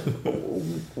imagine. So it's like,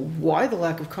 why the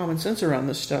lack of common sense around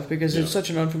this stuff? Because it's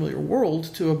such an unfamiliar world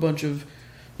to a bunch of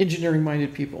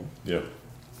engineering-minded people. Yeah.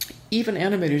 Even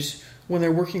animators, when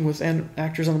they're working with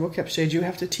actors on the mocap stage, you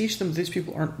have to teach them that these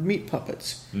people aren't meat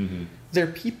puppets. Mm-hmm. They're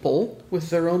people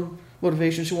with their own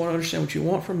motivations who want to understand what you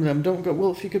want from them. Don't go, well,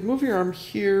 if you could move your arm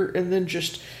here and then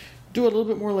just do it a little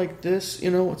bit more like this,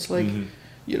 it's like... Mm-hmm.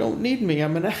 You don't need me.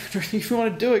 I'm an actor. If you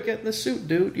want to do it, get in the suit,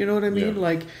 dude. You know what I mean?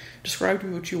 Yeah. Describe to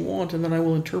me what you want, and then I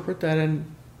will interpret that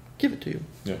and give it to you.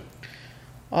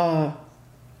 Yeah.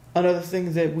 Another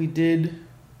thing that we did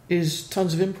is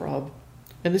tons of improv.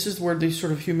 And this is where the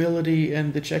sort of humility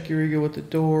and the check your ego at the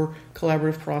door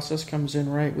collaborative process comes in,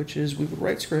 right? Which is we would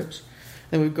write scripts.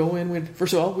 Then we'd go in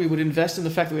first of all, we would invest in the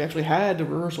fact that we actually had a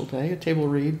rehearsal day, a table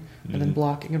read, and then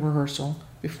blocking and rehearsal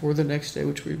before the next day,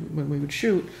 when we would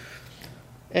shoot.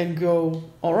 And go,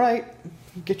 all right,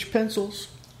 get your pencils.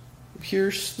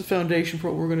 Here's the foundation for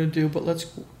what we're going to do, but let's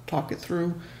talk it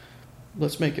through.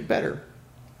 Let's make it better.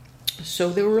 So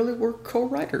they really were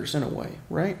co-writers in a way,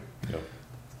 right? Yep.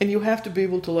 And you have to be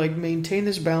able to maintain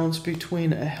this balance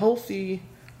between a healthy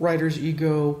writer's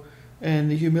ego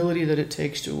and the humility that it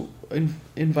takes to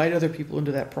invite other people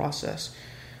into that process,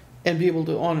 and be able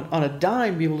to, on a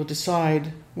dime, be able to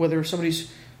decide whether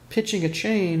somebody's pitching a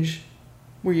change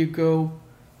where you go,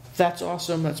 that's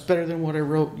awesome, that's better than what I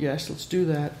wrote, yes, let's do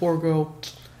that. Or go,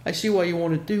 I see why you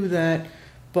want to do that,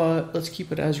 but let's keep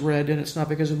it as read, and it's not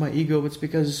because of my ego, it's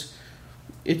because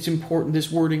it's important, this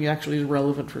wording actually is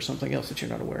relevant for something else that you're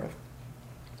not aware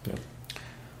of.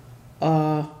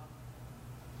 Yeah.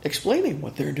 Explaining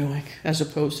what they're doing, as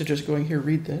opposed to just going, here,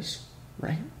 read this,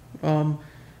 right?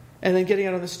 and then getting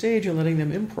out on the stage and letting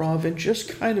them improv and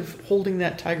just kind of holding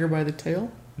that tiger by the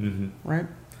tail, right?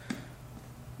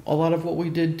 A lot of what we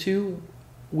did too,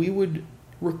 we would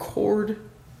record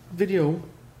video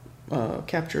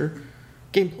capture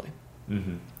gameplay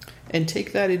and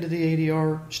take that into the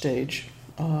ADR stage,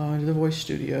 into the voice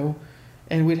studio,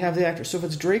 and we'd have the actors. So if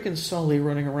it's Drake and Sully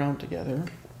running around together,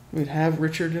 we'd have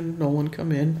Richard and Nolan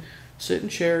come in, sit in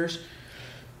chairs,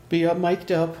 be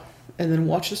mic'd up, and then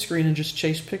watch the screen and just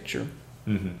chase picture.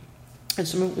 And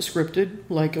some of it was scripted,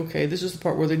 like, okay, this is the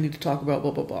part where they need to talk about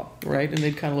blah, blah, blah, right? And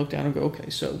they'd kind of look down and go, okay,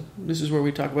 so this is where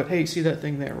we talk about, hey, see that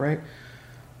thing there, right?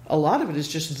 A lot of it is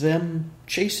just them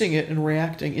chasing it and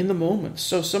reacting in the moment.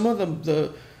 So some of them,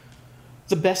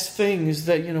 the best things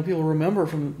that, people remember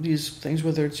from these things,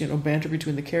 whether it's, banter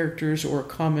between the characters or a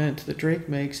comment that Drake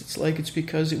makes, it's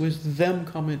because it was them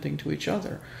commenting to each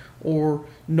other, or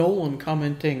Nolan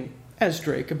commenting as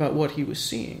Drake about what he was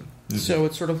seeing. So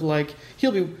it's sort of like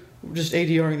he'll be just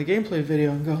ADRing the gameplay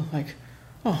video and go like,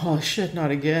 oh shit,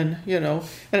 not again, and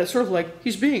it's sort of like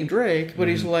he's being Drake, but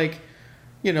he's like,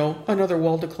 another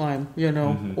wall to climb,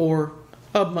 or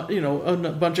a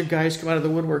bunch of guys come out of the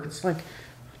woodwork. It's like,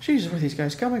 geez, where are these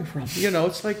guys coming from?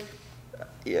 It's like,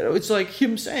 it's like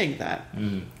him saying that.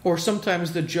 Or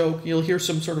sometimes the joke, you'll hear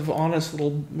some sort of honest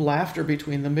little laughter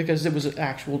between them because it was an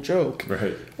actual joke.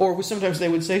 Right. Or sometimes they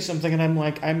would say something and I'm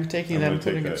like, I'm taking that and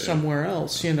putting it somewhere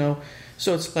else,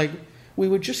 So it's like, we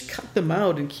would just cut them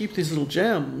out and keep these little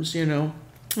gems,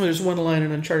 There's one line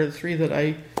in Uncharted 3 that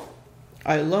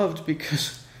I loved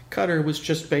because Cutter was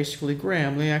just basically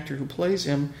Graham, the actor who plays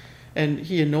him, and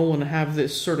he and Nolan have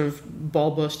this sort of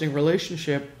ball-busting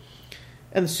relationship.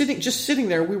 And just sitting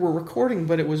there, we were recording,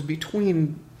 but it was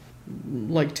between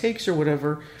like takes or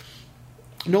whatever.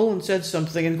 Nolan said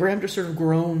something, and Graham just sort of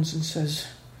groans and says,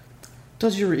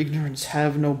 "Does your ignorance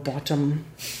have no bottom?"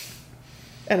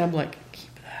 And I'm like,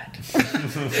 keep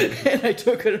that. And I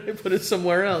took it and I put it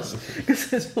somewhere else.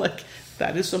 Because it's like,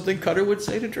 that is something Cutter would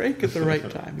say to Drake at the right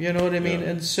time. You know what I mean? Yeah.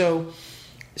 And so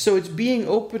it's being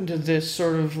open to this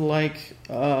sort of like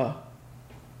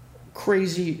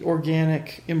crazy,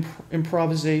 organic,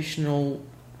 improvisational,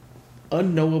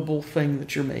 unknowable thing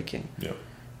that you're making. Yeah.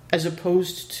 As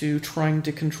opposed to trying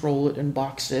to control it and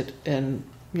box it and,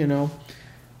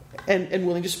 and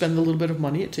willing to spend the little bit of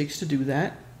money it takes to do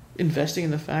that. Investing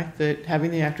in the fact that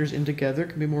having the actors in together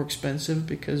can be more expensive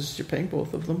because you're paying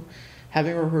both of them.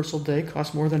 Having a rehearsal day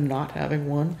costs more than not having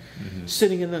one.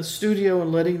 Sitting in the studio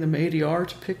and letting them ADR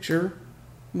to picture,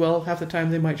 well, half the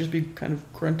time they might just be kind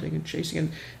of grunting and chasing,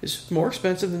 and it's more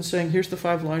expensive than saying, here's the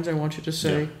 5 lines I want you to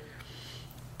say. Yeah.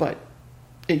 But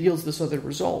it yields this other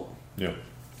result. Yeah.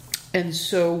 And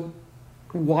so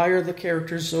why are the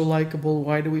characters so likable?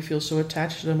 Why do we feel so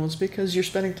attached to them? Well, it's because you're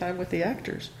spending time with the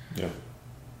actors. Yeah.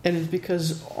 And it's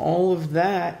because all of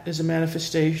that is a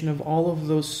manifestation of all of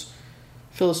those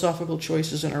philosophical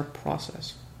choices in our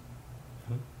process.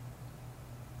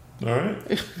 All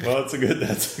right. Well, that's a good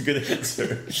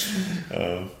answer.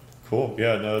 Cool.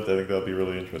 Yeah, no, I think that'll be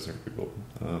really interesting for people.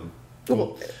 Cool.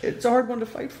 Well, it's a hard one to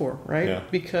fight for, right? Yeah.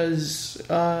 Because,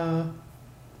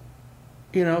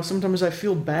 sometimes I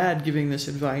feel bad giving this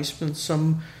advice when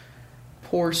some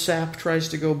poor sap tries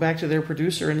to go back to their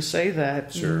producer and say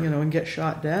that, sure. And get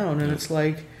shot down. And it's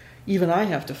like, even I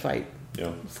have to fight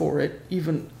for it.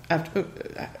 Even after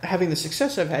having the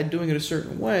success I've had doing it a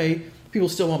certain way, people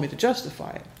still want me to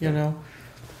justify it, And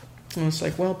it's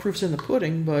like, well, proof's in the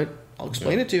pudding, but I'll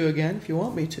explain it to you again if you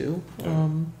want me to. Yeah.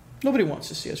 Nobody wants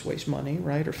to see us waste money,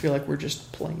 right? Or feel like we're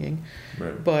just playing.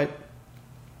 Right. But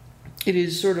it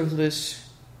is sort of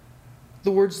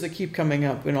the words that keep coming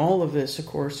up in all of this, of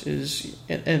course, is,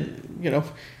 this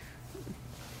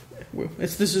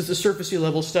is the surfacey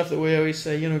level stuff that we always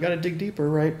say, got to dig deeper,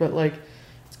 right? But like,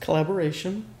 it's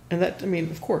collaboration. And that,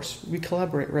 of course, we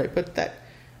collaborate, right? But that,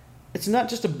 it's not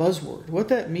just a buzzword. What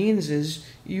that means is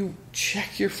you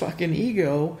check your fucking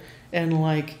ego and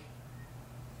like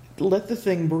let the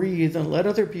thing breathe and let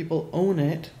other people own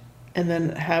it, and then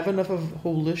have enough of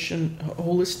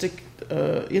holistic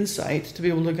insight to be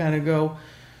able to kind of go a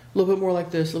little bit more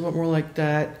like this, a little bit more like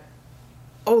that.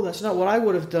 Oh, that's not what I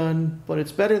would have done, but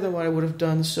it's better than what I would have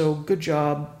done, so good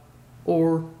job.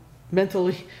 Or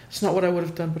mentally, it's not what I would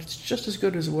have done, but it's just as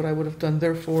good as what I would have done,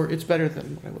 therefore it's better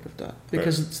than what I would have done,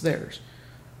 because it's theirs.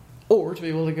 Or to be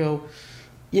able to go,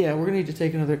 yeah, we're going to need to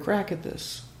take another crack at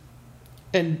this.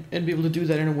 And be able to do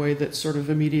that in a way that's sort of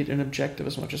immediate and objective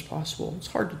as much as possible. It's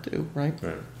hard to do, right?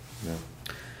 Right, yeah.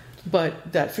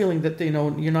 But that feeling that,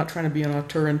 you're not trying to be an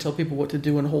auteur and tell people what to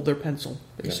do and hold their pencil,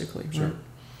 basically. Yeah, sure.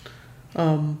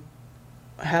 Right?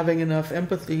 Having enough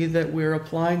empathy that we're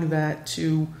applying that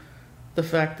to the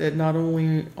fact that not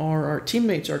only are our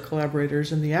teammates our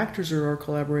collaborators and the actors are our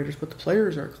collaborators, but the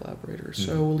players are collaborators.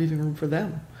 Mm-hmm. So leaving room for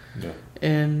them,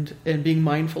 and being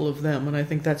mindful of them. And I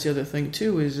think that's the other thing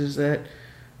too is that,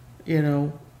 you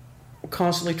know,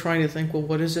 constantly trying to think, well,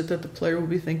 what is it that the player will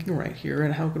be thinking right here,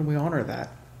 and how can we honor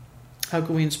that? How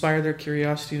can we inspire their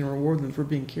curiosity and reward them for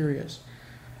being curious?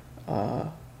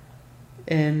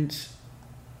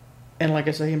 And like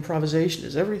I say, improvisation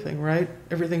is everything, right?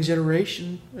 Everything's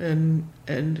iteration, and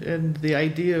the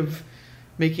idea of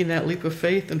making that leap of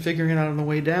faith and figuring it out on the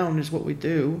way down is what we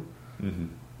do.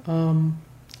 Mm-hmm.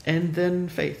 And then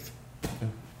faith,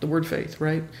 the word faith,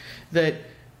 right? That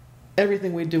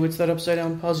everything we do, it's that upside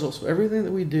down puzzle. So everything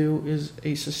that we do is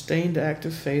a sustained act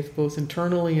of faith, both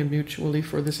internally and mutually,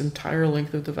 for this entire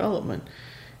length of development.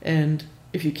 And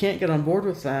if you can't get on board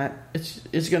with that,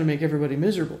 it's going to make everybody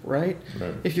miserable, right?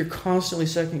 If you're constantly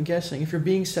second guessing, if you're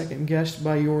being second guessed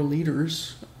by your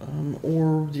leaders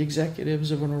or the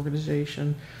executives of an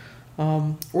organization,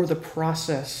 or the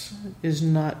process is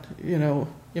not, you know,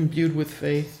 imbued with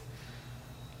faith,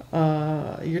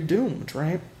 you're doomed,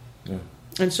 right? Yeah.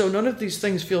 And so none of these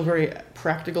things feel very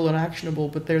practical and actionable,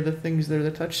 but they're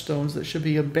the touchstones that should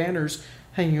be banners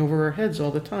hanging over our heads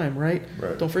all the time, right?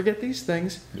 Don't forget these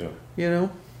things. Yeah. You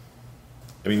know?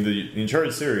 I mean, the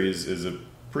Uncharted series is a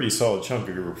pretty solid chunk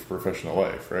of your professional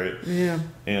life, right? Yeah.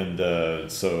 And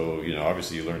so, you know,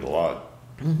 obviously you learned a lot,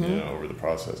 mm-hmm. you know, over the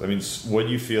process. I mean, what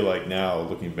do you feel like now,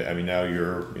 looking back? I mean, now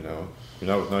you're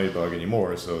not with Naughty Dog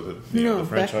anymore, so the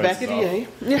franchise back at EA.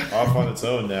 Off on its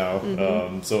own now.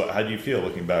 Mm-hmm. So how do you feel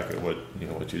looking back at what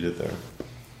you did there?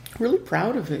 Really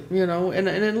proud of it, you know,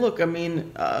 and look, I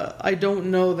mean, I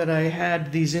don't know that I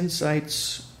had these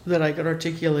insights that I could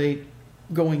articulate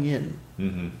going in.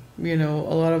 Mm-hmm. You know,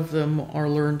 a lot of them are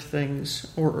learned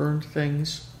things or earned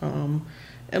things. And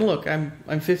look, I'm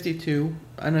 52,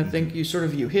 and I think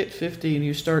you hit 50 and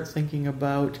you start thinking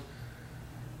about,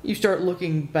 you start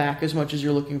looking back as much as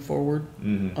you're looking forward.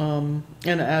 Mm-hmm.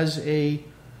 And as a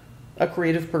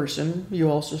creative person, you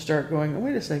also start going, oh,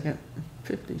 wait a second.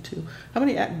 52. How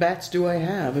many at-bats do I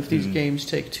have if these games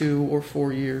take 2 or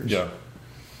 4 years? Yeah.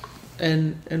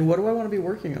 And what do I want to be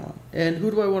working on? And who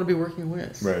do I want to be working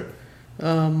with? Right.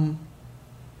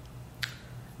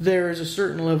 There is a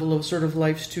certain level of sort of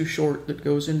life's too short that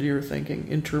goes into your thinking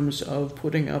in terms of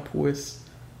putting up with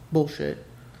bullshit.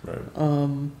 Right.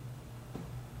 And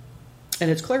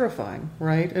it's clarifying,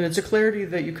 right? And it's a clarity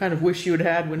that you kind of wish you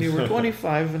had when you were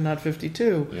 25 and not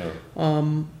 52.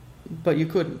 Yeah. But you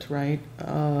couldn't, right?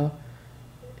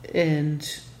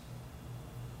 And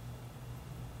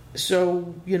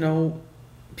so, you know,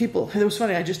 people... It was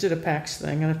funny, I just did a PAX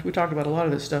thing, and we talked about a lot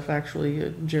of this stuff,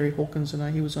 actually. Jerry Holkins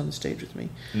and he was on the stage with me.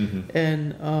 Mm-hmm.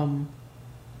 And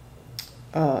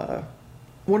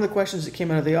one of the questions that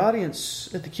came out of the audience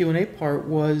at the Q&A part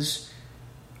was,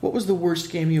 what was the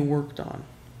worst game you worked on?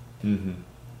 Mm-hmm. Well,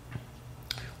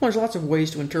 there's lots of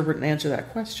ways to interpret and answer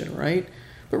that question, right?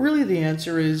 But really the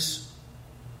answer is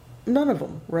none of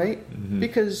them, right? Mm-hmm.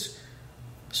 Because,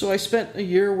 so I spent a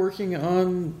year working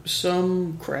on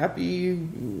some crappy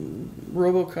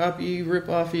RoboCop-y,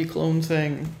 rip-off-y clone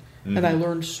thing, and I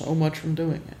learned so much from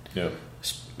doing it. Yeah.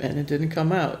 And it didn't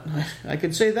come out. I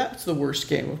could say that's the worst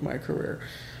game of my career.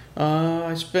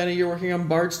 I spent a year working on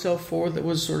Bard's Tale 4 that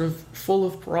was sort of full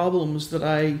of problems that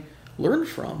I learned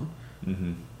from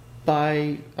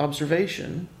by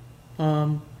observation.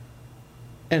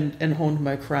 And honed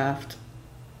my craft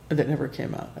that never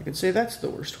came out. I could say that's the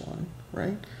worst one,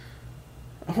 right?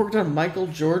 I worked on Michael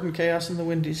Jordan, Chaos in the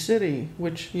Windy City,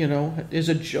 which, you know, is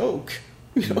a joke.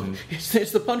 You know, it's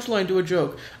the punchline to a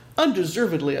joke.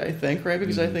 Undeservedly, I think, right?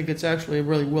 Because I think it's actually a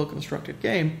really well-constructed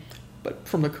game. But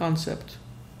from the concept,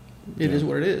 it is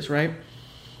what it is, right?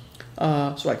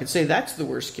 So I could say that's the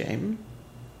worst game.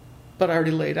 But I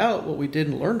already laid out what we did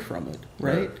and learned from it,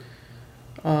 right?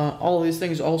 All of these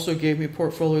things also gave me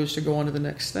portfolios to go on to the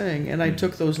next thing, and I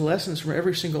took those lessons from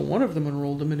every single one of them and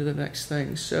rolled them into the next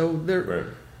thing. So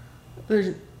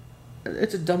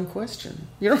it's a dumb question,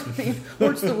 you know what I mean?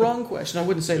 Or it's the wrong question. I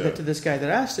wouldn't say that to this guy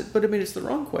that asked it, but I mean it's the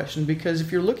wrong question, because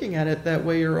if you're looking at it that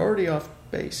way, you're already off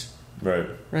base. Right.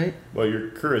 Well, your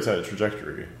career's had a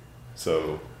trajectory,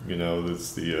 so you know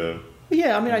that's the.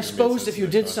 Yeah, I mean, I suppose if you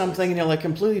did something and it like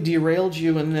completely derailed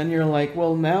you, and then you're like,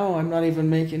 well, now I'm not even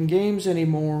making games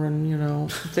anymore, and you know,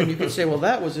 then you could say, well,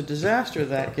 that was a disaster,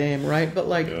 that game, right? But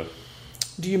like,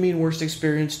 do you mean worst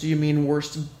experience? Do you mean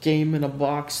worst game in a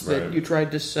box that you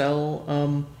tried to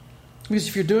sell? Because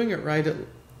if you're doing it right, and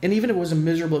even if it was a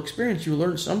miserable experience, you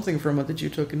learned something from it that you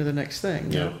took into the next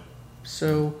thing. Yeah.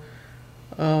 So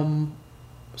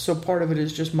part of it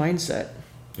is just mindset.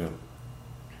 Yeah.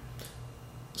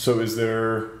 So is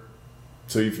there?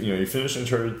 So you finished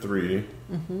Uncharted 3.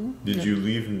 Mm-hmm. Did you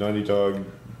leave Naughty Dog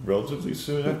relatively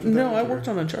soon after that? No, I worked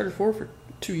on Uncharted 4 for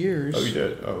 2 years. Oh, you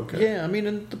did? Oh, okay. Yeah, I mean,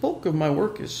 and the bulk of my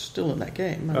work is still in that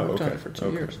game. I worked on it for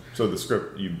 2 years. So the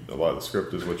script, a lot of the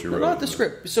script is what you wrote? Not the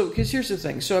script. So, because here's the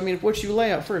thing. So, I mean, what you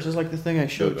lay out first is like the thing I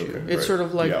showed you. It's sort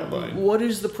of like, what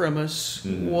is the premise?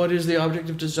 Mm-hmm. What is the object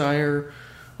of desire?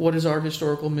 What is our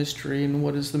historical mystery? And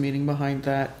what is the meaning behind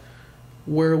that?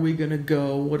 Where are we going to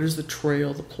go? What is the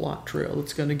trail, the plot trail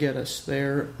that's going to get us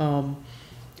there?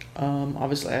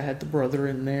 Obviously, I had the brother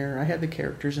in there. I had the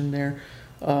characters in there.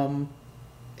 And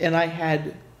I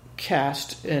had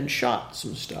cast and shot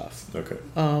some stuff. Okay.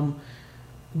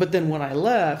 But then when I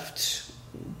left,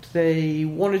 they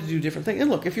wanted to do different things.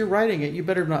 And look, if you're writing it, you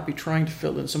better not be trying to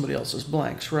fill in somebody else's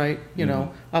blanks, right? You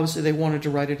know, obviously they wanted to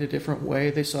write it a different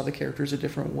way. They saw the characters a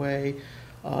different way.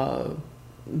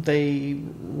 They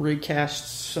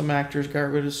recast some actors, got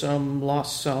rid of some,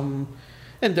 lost some.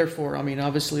 And therefore, I mean,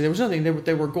 obviously there was nothing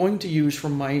they were going to use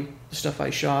from my stuff I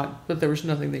shot, but there was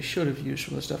nothing they should have used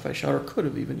from the stuff I shot or could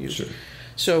have even used. Sure.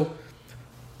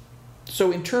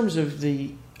 So in terms of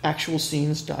the actual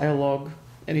scenes, dialogue,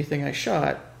 anything I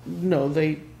shot, no,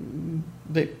 they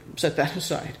set that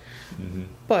aside. Mm-hmm.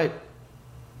 But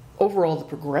overall, the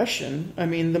progression, I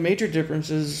mean, the major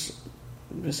differences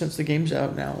since the game's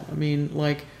out now, I mean,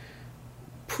 like,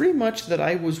 pretty much that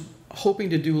I was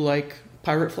hoping to do, like,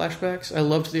 pirate flashbacks. I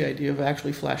loved the idea of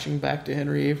actually flashing back to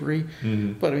Henry Avery,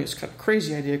 but I mean, it's kind of a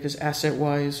crazy idea because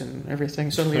asset-wise and everything,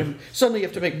 suddenly you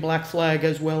have to make Black Flag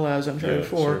as well as Uncharted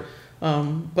 4. Sure.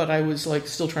 But I was like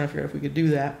still trying to figure out if we could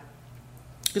do that.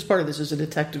 Because part of this is a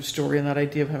detective story, and that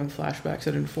idea of having flashbacks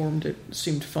that informed it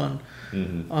seemed fun.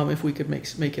 If we could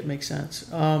make it make sense.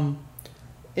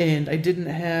 And I didn't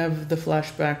have the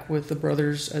flashback with the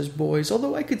brothers as boys,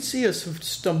 although I could see us have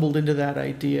stumbled into that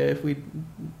idea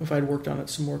if I'd worked on it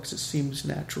some more, because it seems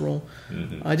natural.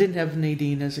 I didn't have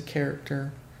Nadine as a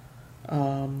character,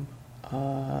 and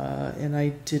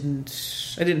I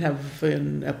didn't have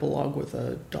an epilogue with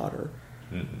a daughter.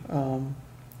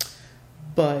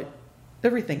 But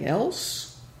everything else,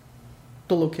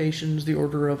 the locations, the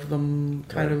order of them,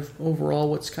 kind of overall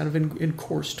what's kind of in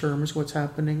course terms, what's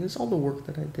happening, is all the work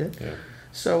that I did. Yeah.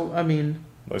 So, I mean...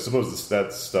 I suppose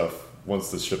that stuff,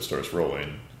 once the ship starts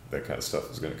rolling, that kind of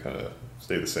stuff is going to kind of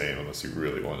stay the same unless you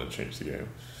really want to change the game.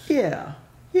 Yeah.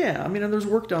 Yeah, I mean, and there's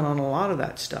work done on a lot of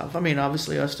that stuff. I mean,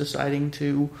 obviously us deciding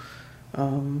to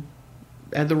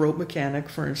add the rope mechanic,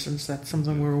 for instance, that's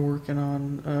something we were working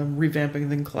on. Revamping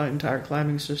the entire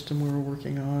climbing system we were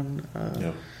working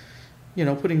on. You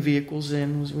know, putting vehicles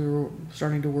in was we were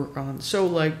starting to work on. So,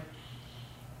 like,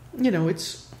 you know,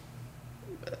 it's,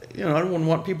 you know, I don't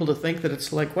want people to think that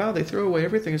it's like, wow, they throw away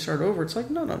everything and start over. It's like,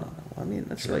 no. I mean,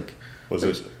 that's like, was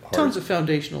it hard? Tons of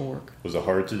foundational work. Was it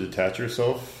hard to detach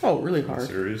yourself? Oh, really hard.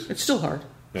 Series? It's still hard.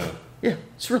 Yeah. Yeah,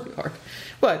 it's really hard.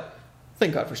 But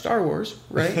thank God for Star Wars,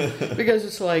 right? Because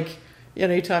it's like,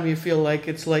 anytime you feel like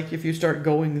it's like if you start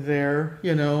going there,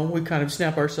 you know, we kind of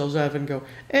snap ourselves out and go,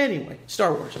 anyway,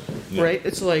 Star Wars, right?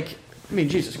 It's like, I mean,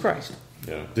 Jesus Christ.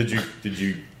 Yeah. Did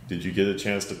you get a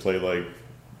chance to play like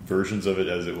versions of it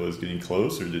as it was getting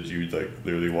close, or did you like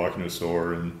literally walk into a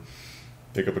store and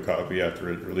pick up a copy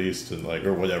after it released and like,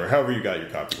 or whatever, however you got your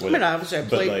copy? Whatever. I mean,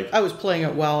 obviously I was playing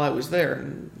it while I was there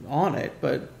and on it,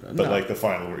 but like the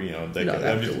final, you know,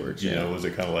 afterwards, you know, was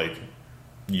it kind of like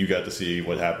you got to see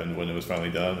what happened when it was finally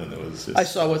done, and it was just, I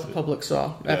saw what the public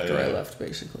saw after I left,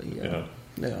 basically. Yeah.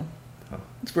 Huh.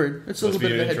 It's weird. It's a little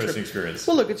bit of a head trip. Experience.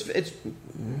 Well, look, it's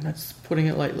that's putting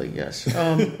it lightly, yes.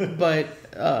 But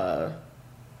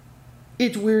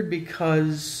it's weird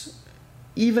because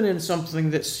even in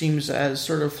something that seems as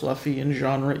sort of fluffy and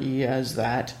genre-y as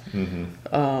that,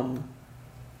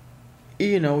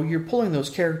 you know, you're pulling those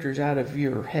characters out of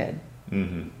your head,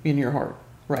 in your heart,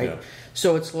 right? Yeah.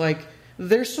 So it's like,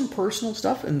 there's some personal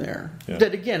stuff in there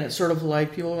that, again, it's sort of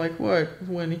like people are like, what,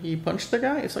 when he punched the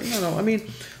guy? It's like, no. I mean,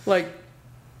 like,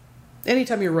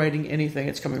 anytime you're writing anything,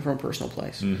 it's coming from a personal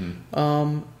place.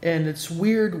 And it's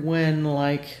weird when,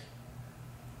 like,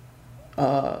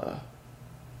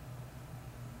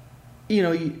 you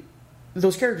know,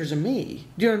 those characters are me.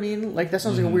 Do you know what I mean? Like, that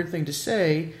sounds like a weird thing to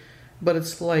say, but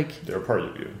it's like, they're a part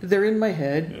of you. They're in my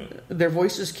head. Their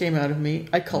voices came out of me.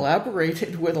 I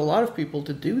collaborated with a lot of people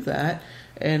to do that.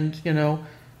 And, you know,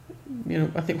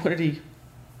 I think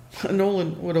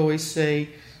Nolan would always say,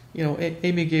 you know,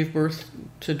 Amy gave birth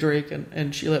to Drake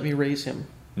and she let me raise him.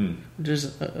 Which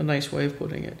is a nice way of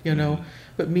putting it, you know.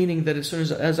 But meaning that as soon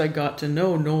as I got to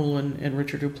know Nolan and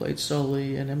Richard, who played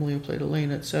Sully, and Emily, who played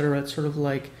Elena, etc., it's sort of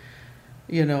like,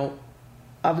 you know,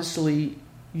 obviously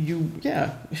you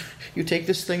take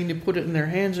this thing and you put it in their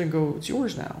hands and go, it's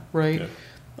yours now, right?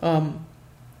 Yeah.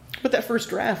 But that first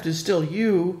draft is still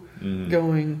you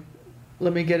going,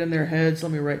 let me get in their heads,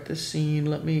 let me write this scene,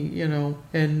 let me,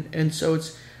 and so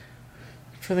it's,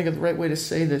 I'm trying to think of the right way to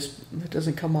say this, it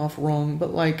doesn't come off wrong,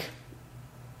 but like,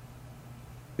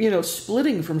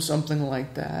 splitting from something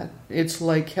like that, it's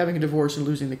like having a divorce and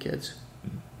losing the kids.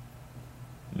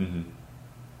 Mm-hmm.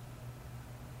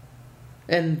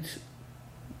 And,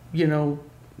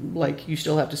 like you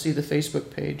still have to see the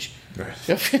Facebook page. Right.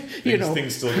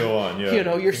 Things still go on,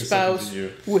 yeah. Your spouse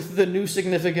with the new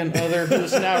significant other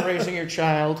who's now raising your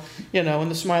child, and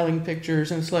the smiling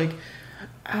pictures, and it's like,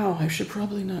 I should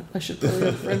probably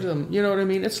unfriend them. You know what I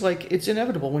mean? It's like, it's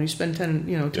inevitable when you spend 10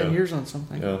 years on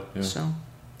something. Yeah. So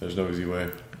there's no easy way.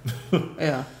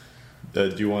 Yeah.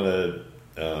 Do you want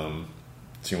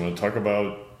to talk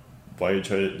about why you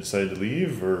decided to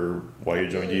leave, or why you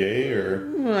joined EA, or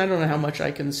I don't know how much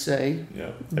I can say. Yeah,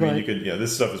 I mean, you could. Yeah,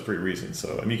 this stuff is pretty recent,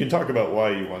 so I mean, you can talk about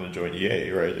why you want to join EA,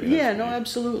 right? I mean,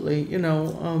 absolutely.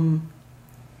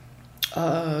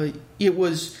 It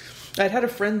was. I'd had a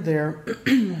friend there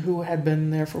who had been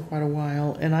there for quite a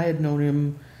while, and I had known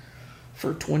him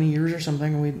for 20 years or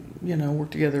something. We,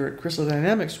 worked together at Crystal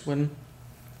Dynamics when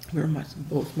we were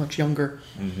both much younger.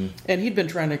 Mm-hmm. And he'd been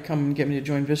trying to come and get me to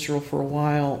join Visceral for a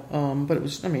while, but it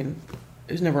was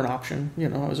never an option.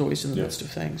 I was always in the midst of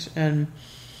things. And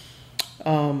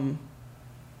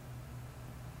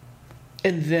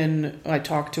then I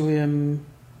talked to him,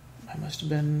 I must have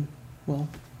been,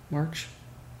 March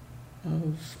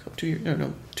of 2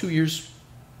 years, 2 years,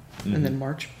 mm-hmm. and then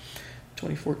March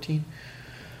 2014.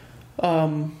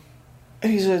 And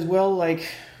he says,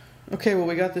 okay,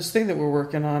 we got this thing that we're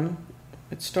working on.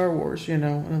 It's Star Wars, and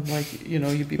I'm like,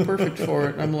 you'd be perfect for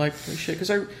it. And I'm like, shit, because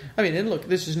and look,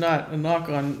 this is not a knock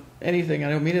on anything. I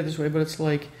don't mean it this way, but it's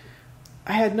like,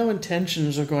 I had no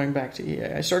intentions of going back to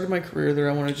EA. I started my career there.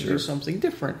 I wanted to do something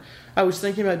different. I was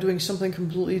thinking about doing something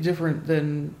completely different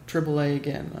than AAA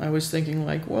again. I was thinking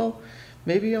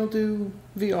maybe I'll do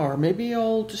VR. Maybe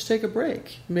I'll just take a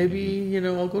break. Maybe,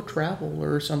 I'll go travel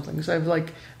or something. Because I've,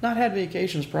 not had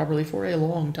vacations properly for a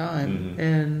long time. Mm-hmm.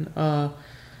 And,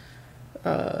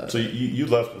 so you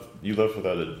left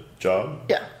without a job?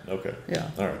 Yeah. Okay.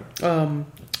 Yeah. All right.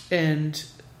 And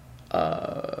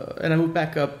I moved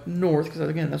back up north, because,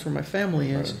 again, that's where my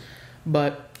family is. Right.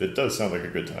 But it does sound like a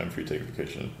good time for you to take a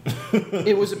vacation.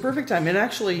 It was a perfect time. And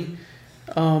actually...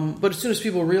 but as soon as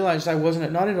people realized I wasn't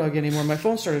at Naughty Dog anymore, my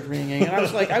phone started ringing, and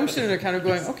I was sitting there kind of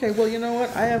going, okay, well, you know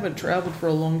what? I haven't traveled for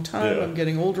a long time. Yeah. I'm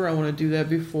getting older. I want to do that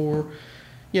before,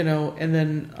 and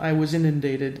then I was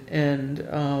inundated, and,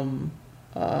 and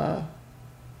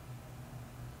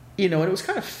it was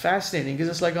kind of fascinating, because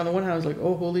it's on the one hand, I was like,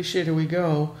 oh, holy shit, here we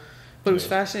go. But it was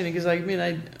fascinating, because,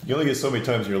 you only get so many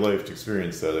times in your life to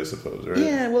experience that, I suppose, right?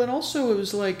 Yeah, well, and also it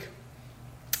was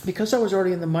because I was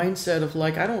already in the mindset of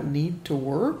I don't need to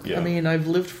work. Yeah. I've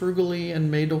lived frugally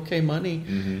and made okay money.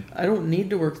 Mm-hmm. I don't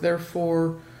need to work.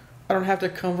 Therefore, I don't have to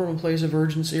come from a place of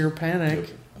urgency or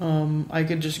panic. Yep. I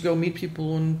could just go meet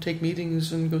people and take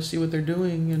meetings and go see what they're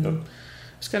doing. And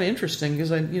it's kind of interesting,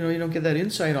 because you don't get that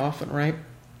insight often, right?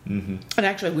 Mm-hmm. And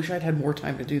actually, I wish I'd had more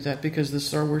time to do that, because the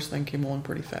Star Wars thing came along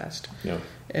pretty fast. Yeah.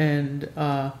 And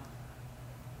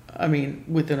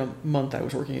within a month, I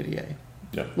was working at EA.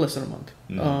 Yeah. Less than a month.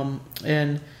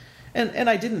 Mm-hmm. And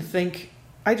I didn't think,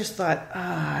 I just thought,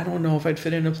 I don't know if I'd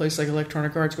fit in a place like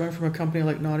Electronic Arts. Going from a company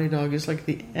like Naughty Dog is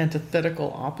the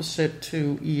antithetical opposite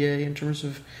to EA in terms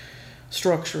of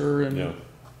structure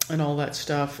and all that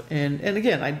stuff. And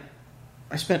again,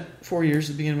 I spent 4 years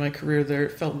at the beginning of my career there.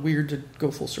 It felt weird to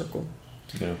go full circle.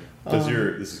 Yeah.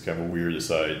 This is kind of a weird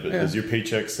aside, but does your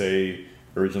paycheck say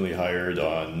originally hired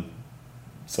on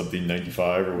something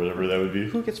 95 or whatever that would be?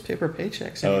 Who gets paper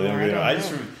paychecks anymore?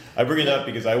 I bring it up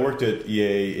because I worked at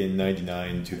EA in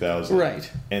 99, 2000. Right.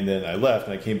 And then I left,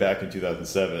 and I came back in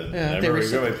 2007. Yeah, and I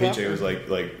remember my paycheck was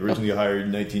originally hired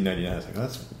in 1999. I was like, oh,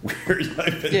 that's weird.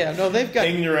 I've been they've got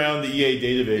hanging around the EA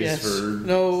database for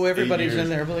everybody's 8 years. In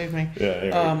there, believe me. Yeah,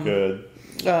 anyway, good.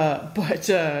 But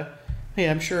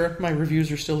I'm sure my reviews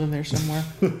are still in there somewhere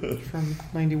from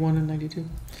 91 and 92.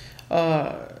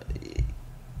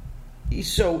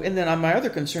 So, and then my other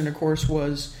concern, of course,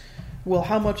 was, well,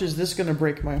 how much is this going to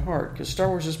break my heart? Because Star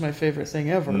Wars is my favorite thing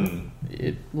ever. Mm.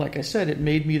 It, like I said, it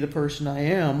made me the person I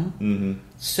am, mm-hmm.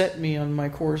 set me on my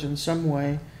course in some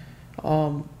way.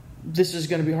 This is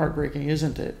going to be heartbreaking,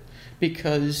 isn't it?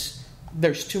 Because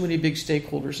there's too many big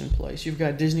stakeholders in place. You've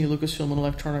got Disney, Lucasfilm, and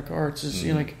Electronic Arts.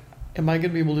 Am I going to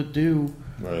be able to do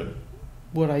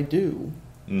what I do?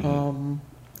 Mm-hmm.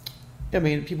 I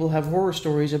mean, people have horror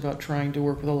stories about trying to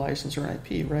work with a license or an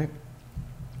IP, right?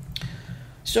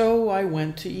 So I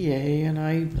went to EA, and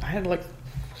I had like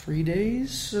 3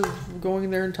 days of going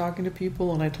there and talking to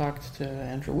people, and I talked to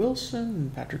Andrew Wilson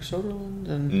and Patrick Soderlund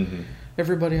and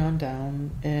everybody on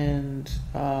down, and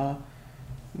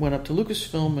went up to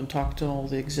Lucasfilm and talked to all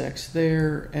the execs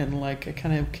there, and like I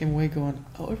kind of came away going,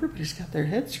 oh, everybody's got their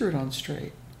heads screwed on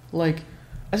straight. Like,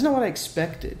 that's not what I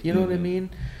expected. You know what I mean?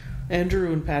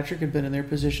 Andrew and Patrick had been in their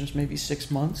positions maybe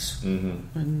 6 months,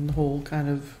 and the whole kind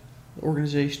of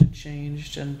organization had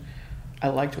changed, and I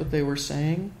liked what they were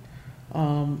saying.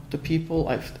 The people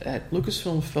at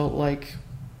Lucasfilm felt like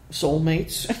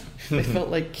soulmates. They felt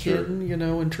like kin, you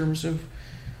know, in terms of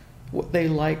what they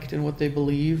liked and what they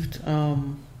believed,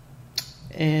 and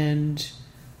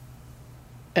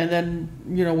then,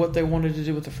 you know, what they wanted to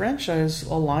do with the franchise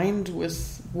aligned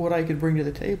with what I could bring to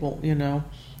the table. You know,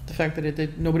 the fact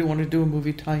that nobody wanted to do a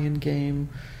movie tie-in game,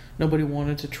 nobody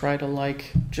wanted to try to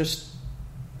like just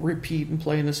repeat and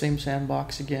play in the same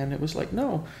sandbox again. It was like,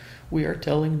 no, we are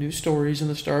telling new stories in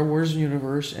the Star Wars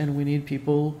universe, and we need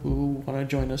people who want to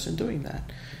join us in doing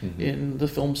that, in the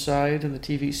film side and the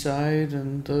TV side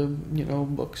and the, you know,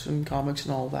 books and comics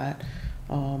and all that.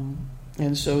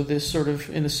 And so this sort of,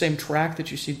 in the same track that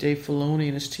you see Dave Filoni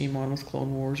and his team on with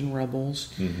Clone Wars and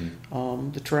Rebels,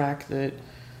 the track that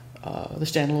the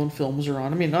standalone films are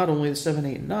on. I mean, not only the 7,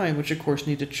 8, and 9, which of course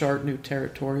need to chart new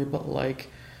territory, but like,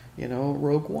 you know,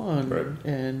 Rogue One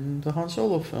and the Han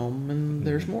Solo film, and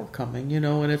there's more coming, you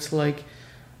know, and it's like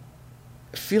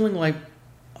feeling like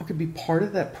I could be part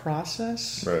of that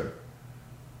process. Right.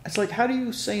 It's like, how do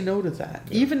you say no to that?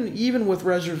 Yeah. Even with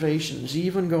reservations,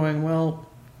 even going, well,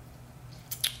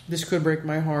 this could break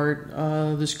my heart.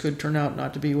 This could turn out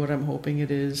not to be what I'm hoping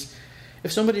it is.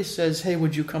 If somebody says, hey,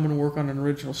 would you come and work on an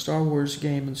original Star Wars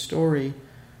game and story?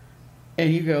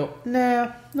 And you go,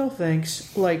 nah, no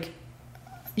thanks. Like,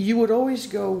 you would always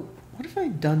go, what if I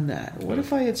had done that? What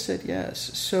if I had said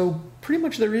yes? So pretty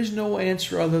much there is no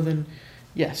answer other than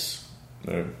yes.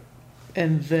 No.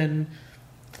 And then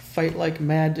fight like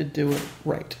mad to do it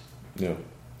right. Yeah.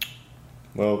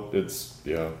 Well, it's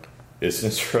an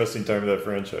interesting time for that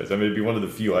franchise. I mean, it'd be one of the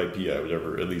few IP I would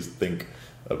ever at least think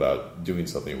about doing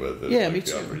something with. Yeah, me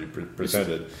too.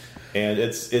 Presented. And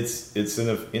it's in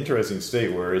an interesting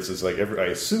state where it's just like, I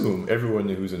assume everyone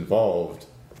who's involved,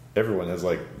 everyone has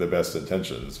like the best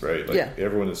intentions, right? Like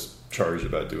everyone is charged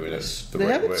about doing it the right way.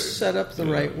 They have it set up the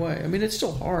right way. I mean, it's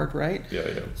still hard, right? Yeah.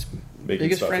 It's the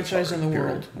biggest franchise in the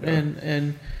world,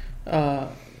 and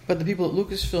but the people at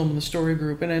Lucasfilm and the story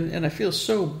group, and I feel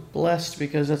so blessed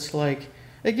because it's like,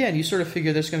 again, you sort of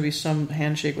figure there's going to be some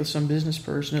handshake with some business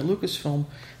person at Lucasfilm.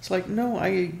 It's like, no,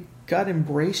 I got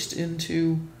embraced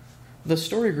into the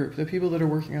story group, the people that are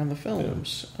working on the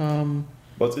films. Well,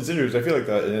 it's interesting. I feel like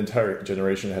that an entire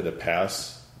generation had to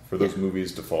pass for those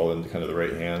movies to fall into kind of the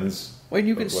right hands. Well, and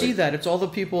you can see that. It's all the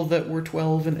people that were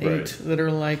 12 and 8 that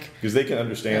are like... Because they can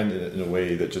understand it in a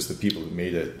way that just the people who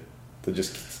made it, they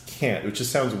just can't. Which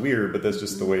just sounds weird, but that's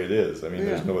just the way it is. I mean,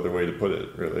 there's no other way to put it,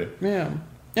 really. Yeah.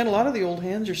 And a lot of the old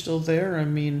hands are still there. I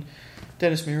mean,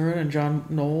 Dennis Muren and John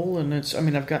Knoll, and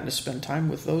I've gotten to spend time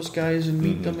with those guys and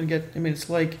meet them and get... I mean,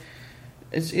 it's like...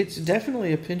 It's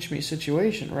definitely a pinch me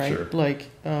situation, right? Sure. Like,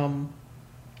 and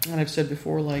I've said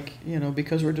before, like, you know,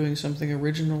 because we're doing something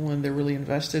original and they're really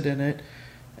invested in it,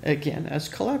 again, as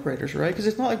collaborators, right? Because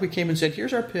it's not like we came and said,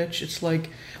 here's our pitch. It's like,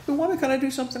 we want to kind of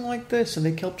do something like this, and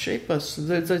they helped shape us.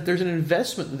 There's an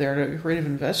investment there, a creative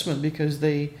investment, because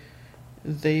they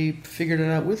figured it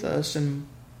out with us, and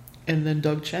then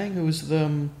Doug Chang, who's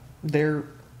their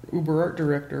Uber art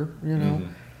director, you know,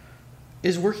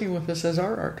 is working with us as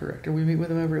our art director. We meet with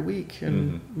him every week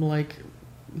and like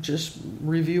just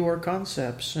review our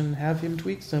concepts and have him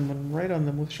tweak them and write on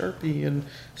them with Sharpie and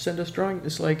send us drawings.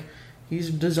 It's like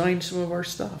he's designed some of our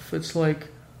stuff. It's like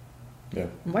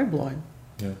mind blowing.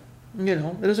 Yeah. You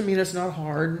know, it doesn't mean it's not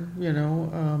hard, you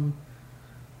know,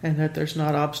 and that there's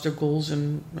not obstacles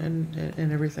and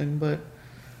everything, but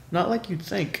not like you'd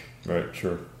think. Right,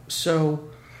 sure. So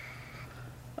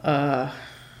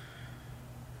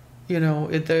you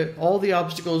know, all the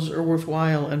obstacles are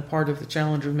worthwhile and part of the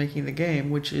challenge of making the game,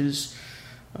 which is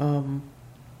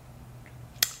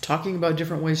talking about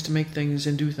different ways to make things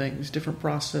and do things, different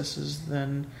processes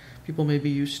than people may be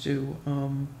used to,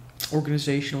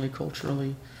 organizationally,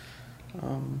 culturally.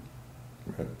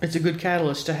 It's a good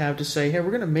catalyst to have to say, hey, we're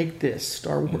going to make this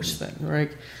Star Wars thing,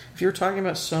 right? If you're talking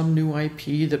about some new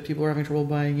IP that people are having trouble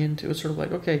buying into, it's sort of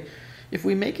like, okay, if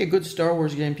we make a good Star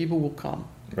Wars game, people will come.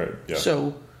 Right, yeah.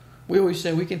 So we always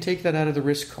say we can take that out of the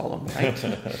risk column, right?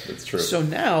 That's true. So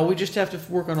now we just have to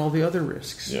work on all the other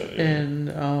risks,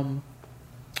 and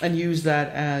use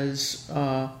that as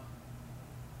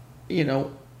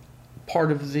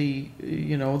part of the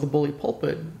the bully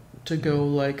pulpit to go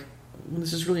like,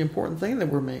 this is a really important thing that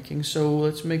we're making, so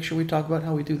let's make sure we talk about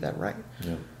how we do that right.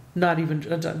 Yeah. Not even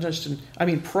just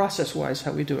process wise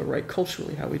how we do it right,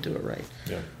 culturally how we do it right.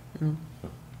 Yeah.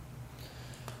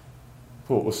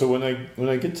 Cool. So when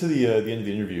I get to the end of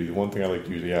the interview, the one thing I like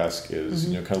to usually ask is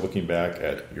kind of looking back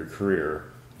at your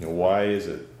career, why is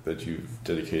it that you've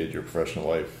dedicated your professional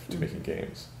life to making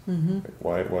games?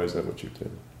 Like, why is that what you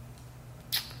did?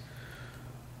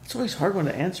 It's always a hard one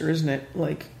to answer, isn't it?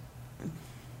 Like,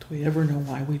 do we ever know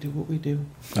why we do what we do?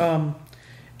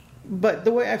 But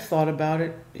the way I've thought about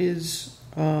it is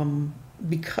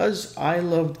because I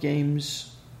loved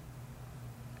games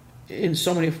in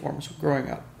so many forms growing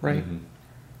up, right?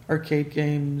 Arcade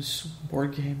games,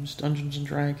 board games, Dungeons and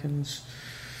Dragons,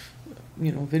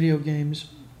 video games,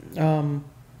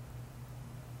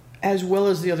 as well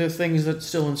as the other things that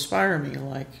still inspire me,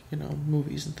 like,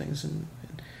 movies and things, and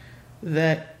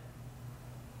that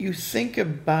you think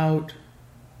about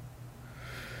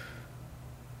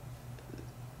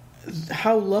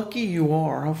how lucky you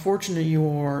are, how fortunate you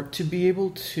are to be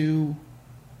able to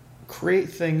create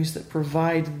things that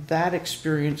provide that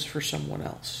experience for someone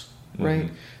else,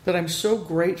 right? That I'm so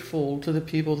grateful to the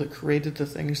people that created the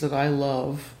things that I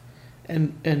love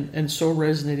and so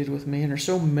resonated with me and are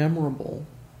so memorable,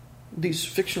 these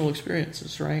fictional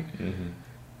experiences, right?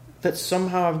 That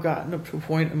somehow I've gotten up to a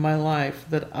point in my life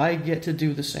that I get to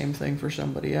do the same thing for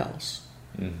somebody else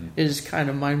is kind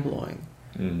of mind-blowing.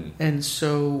 And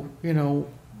so,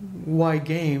 why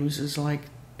games is like,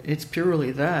 it's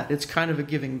purely that. It's kind of a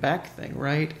giving back thing,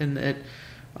 right? And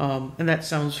that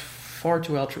sounds far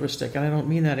too altruistic, and I don't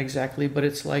mean that exactly, but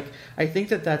it's like, I think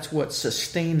that's what's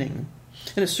sustaining.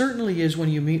 And it certainly is when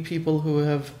you meet people who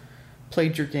have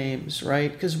played your games,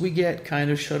 right? Because we get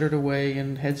kind of shuttered away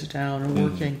and heads down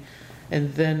and working,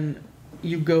 and then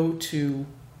you go to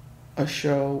a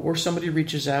show or somebody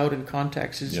reaches out and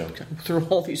contacts us through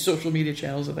all these social media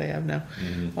channels that they have now.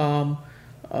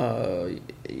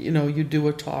 You do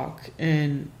a talk,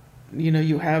 and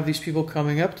you have these people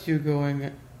coming up to you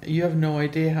going, you have no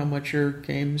idea how much your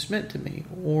games meant to me,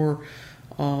 or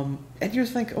and you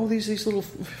think, oh, these little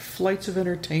flights of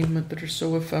entertainment that are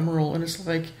so ephemeral, and it's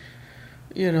like,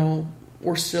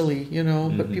 or silly,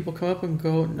 but people come up and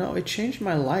go, no, it changed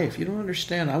my life. You don't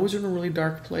understand. I was in a really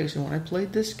dark place, and when I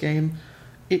played this game,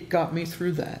 it got me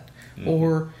through that.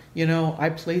 Or, I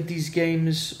played these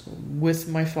games with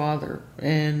my father,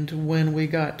 and when we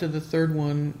got to the third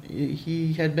one,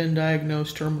 he had been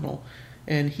diagnosed terminal,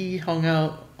 and he hung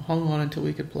on until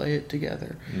we could play it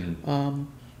together.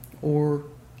 Or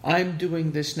I'm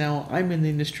doing this now. I'm in the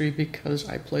industry because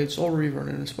I played Soul Reaver and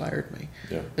it inspired me.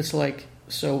 It's like,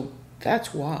 so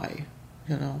that's why,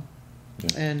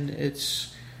 and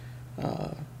it's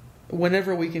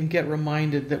whenever we can get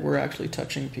reminded that we're actually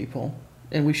touching people,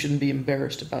 and we shouldn't be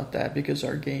embarrassed about that because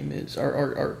our game is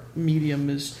our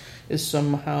medium is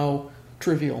somehow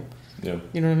trivial. You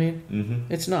know what I mean?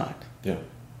 It's not.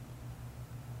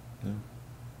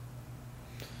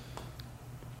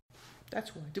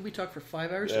 That's why. Did we talk for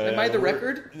 5 hours? Am I the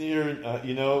record?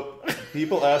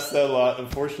 People ask that a lot.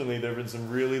 Unfortunately, there have been some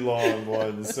really long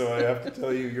ones, so I have to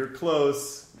tell you, you're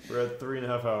close. We're at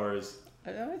 3.5 hours.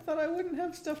 I thought I wouldn't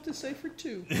have stuff to say for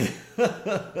 2.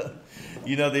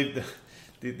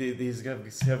 These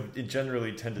guys have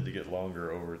generally tended to get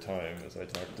longer over time as I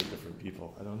talk to different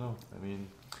people. I don't know. I mean,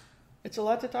 it's a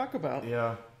lot to talk about.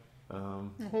 Yeah.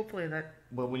 Hopefully that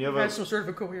when you has some sort of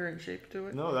a coherent shape to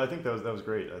it. No, I think that was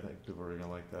great. I think people are going to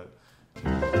like that.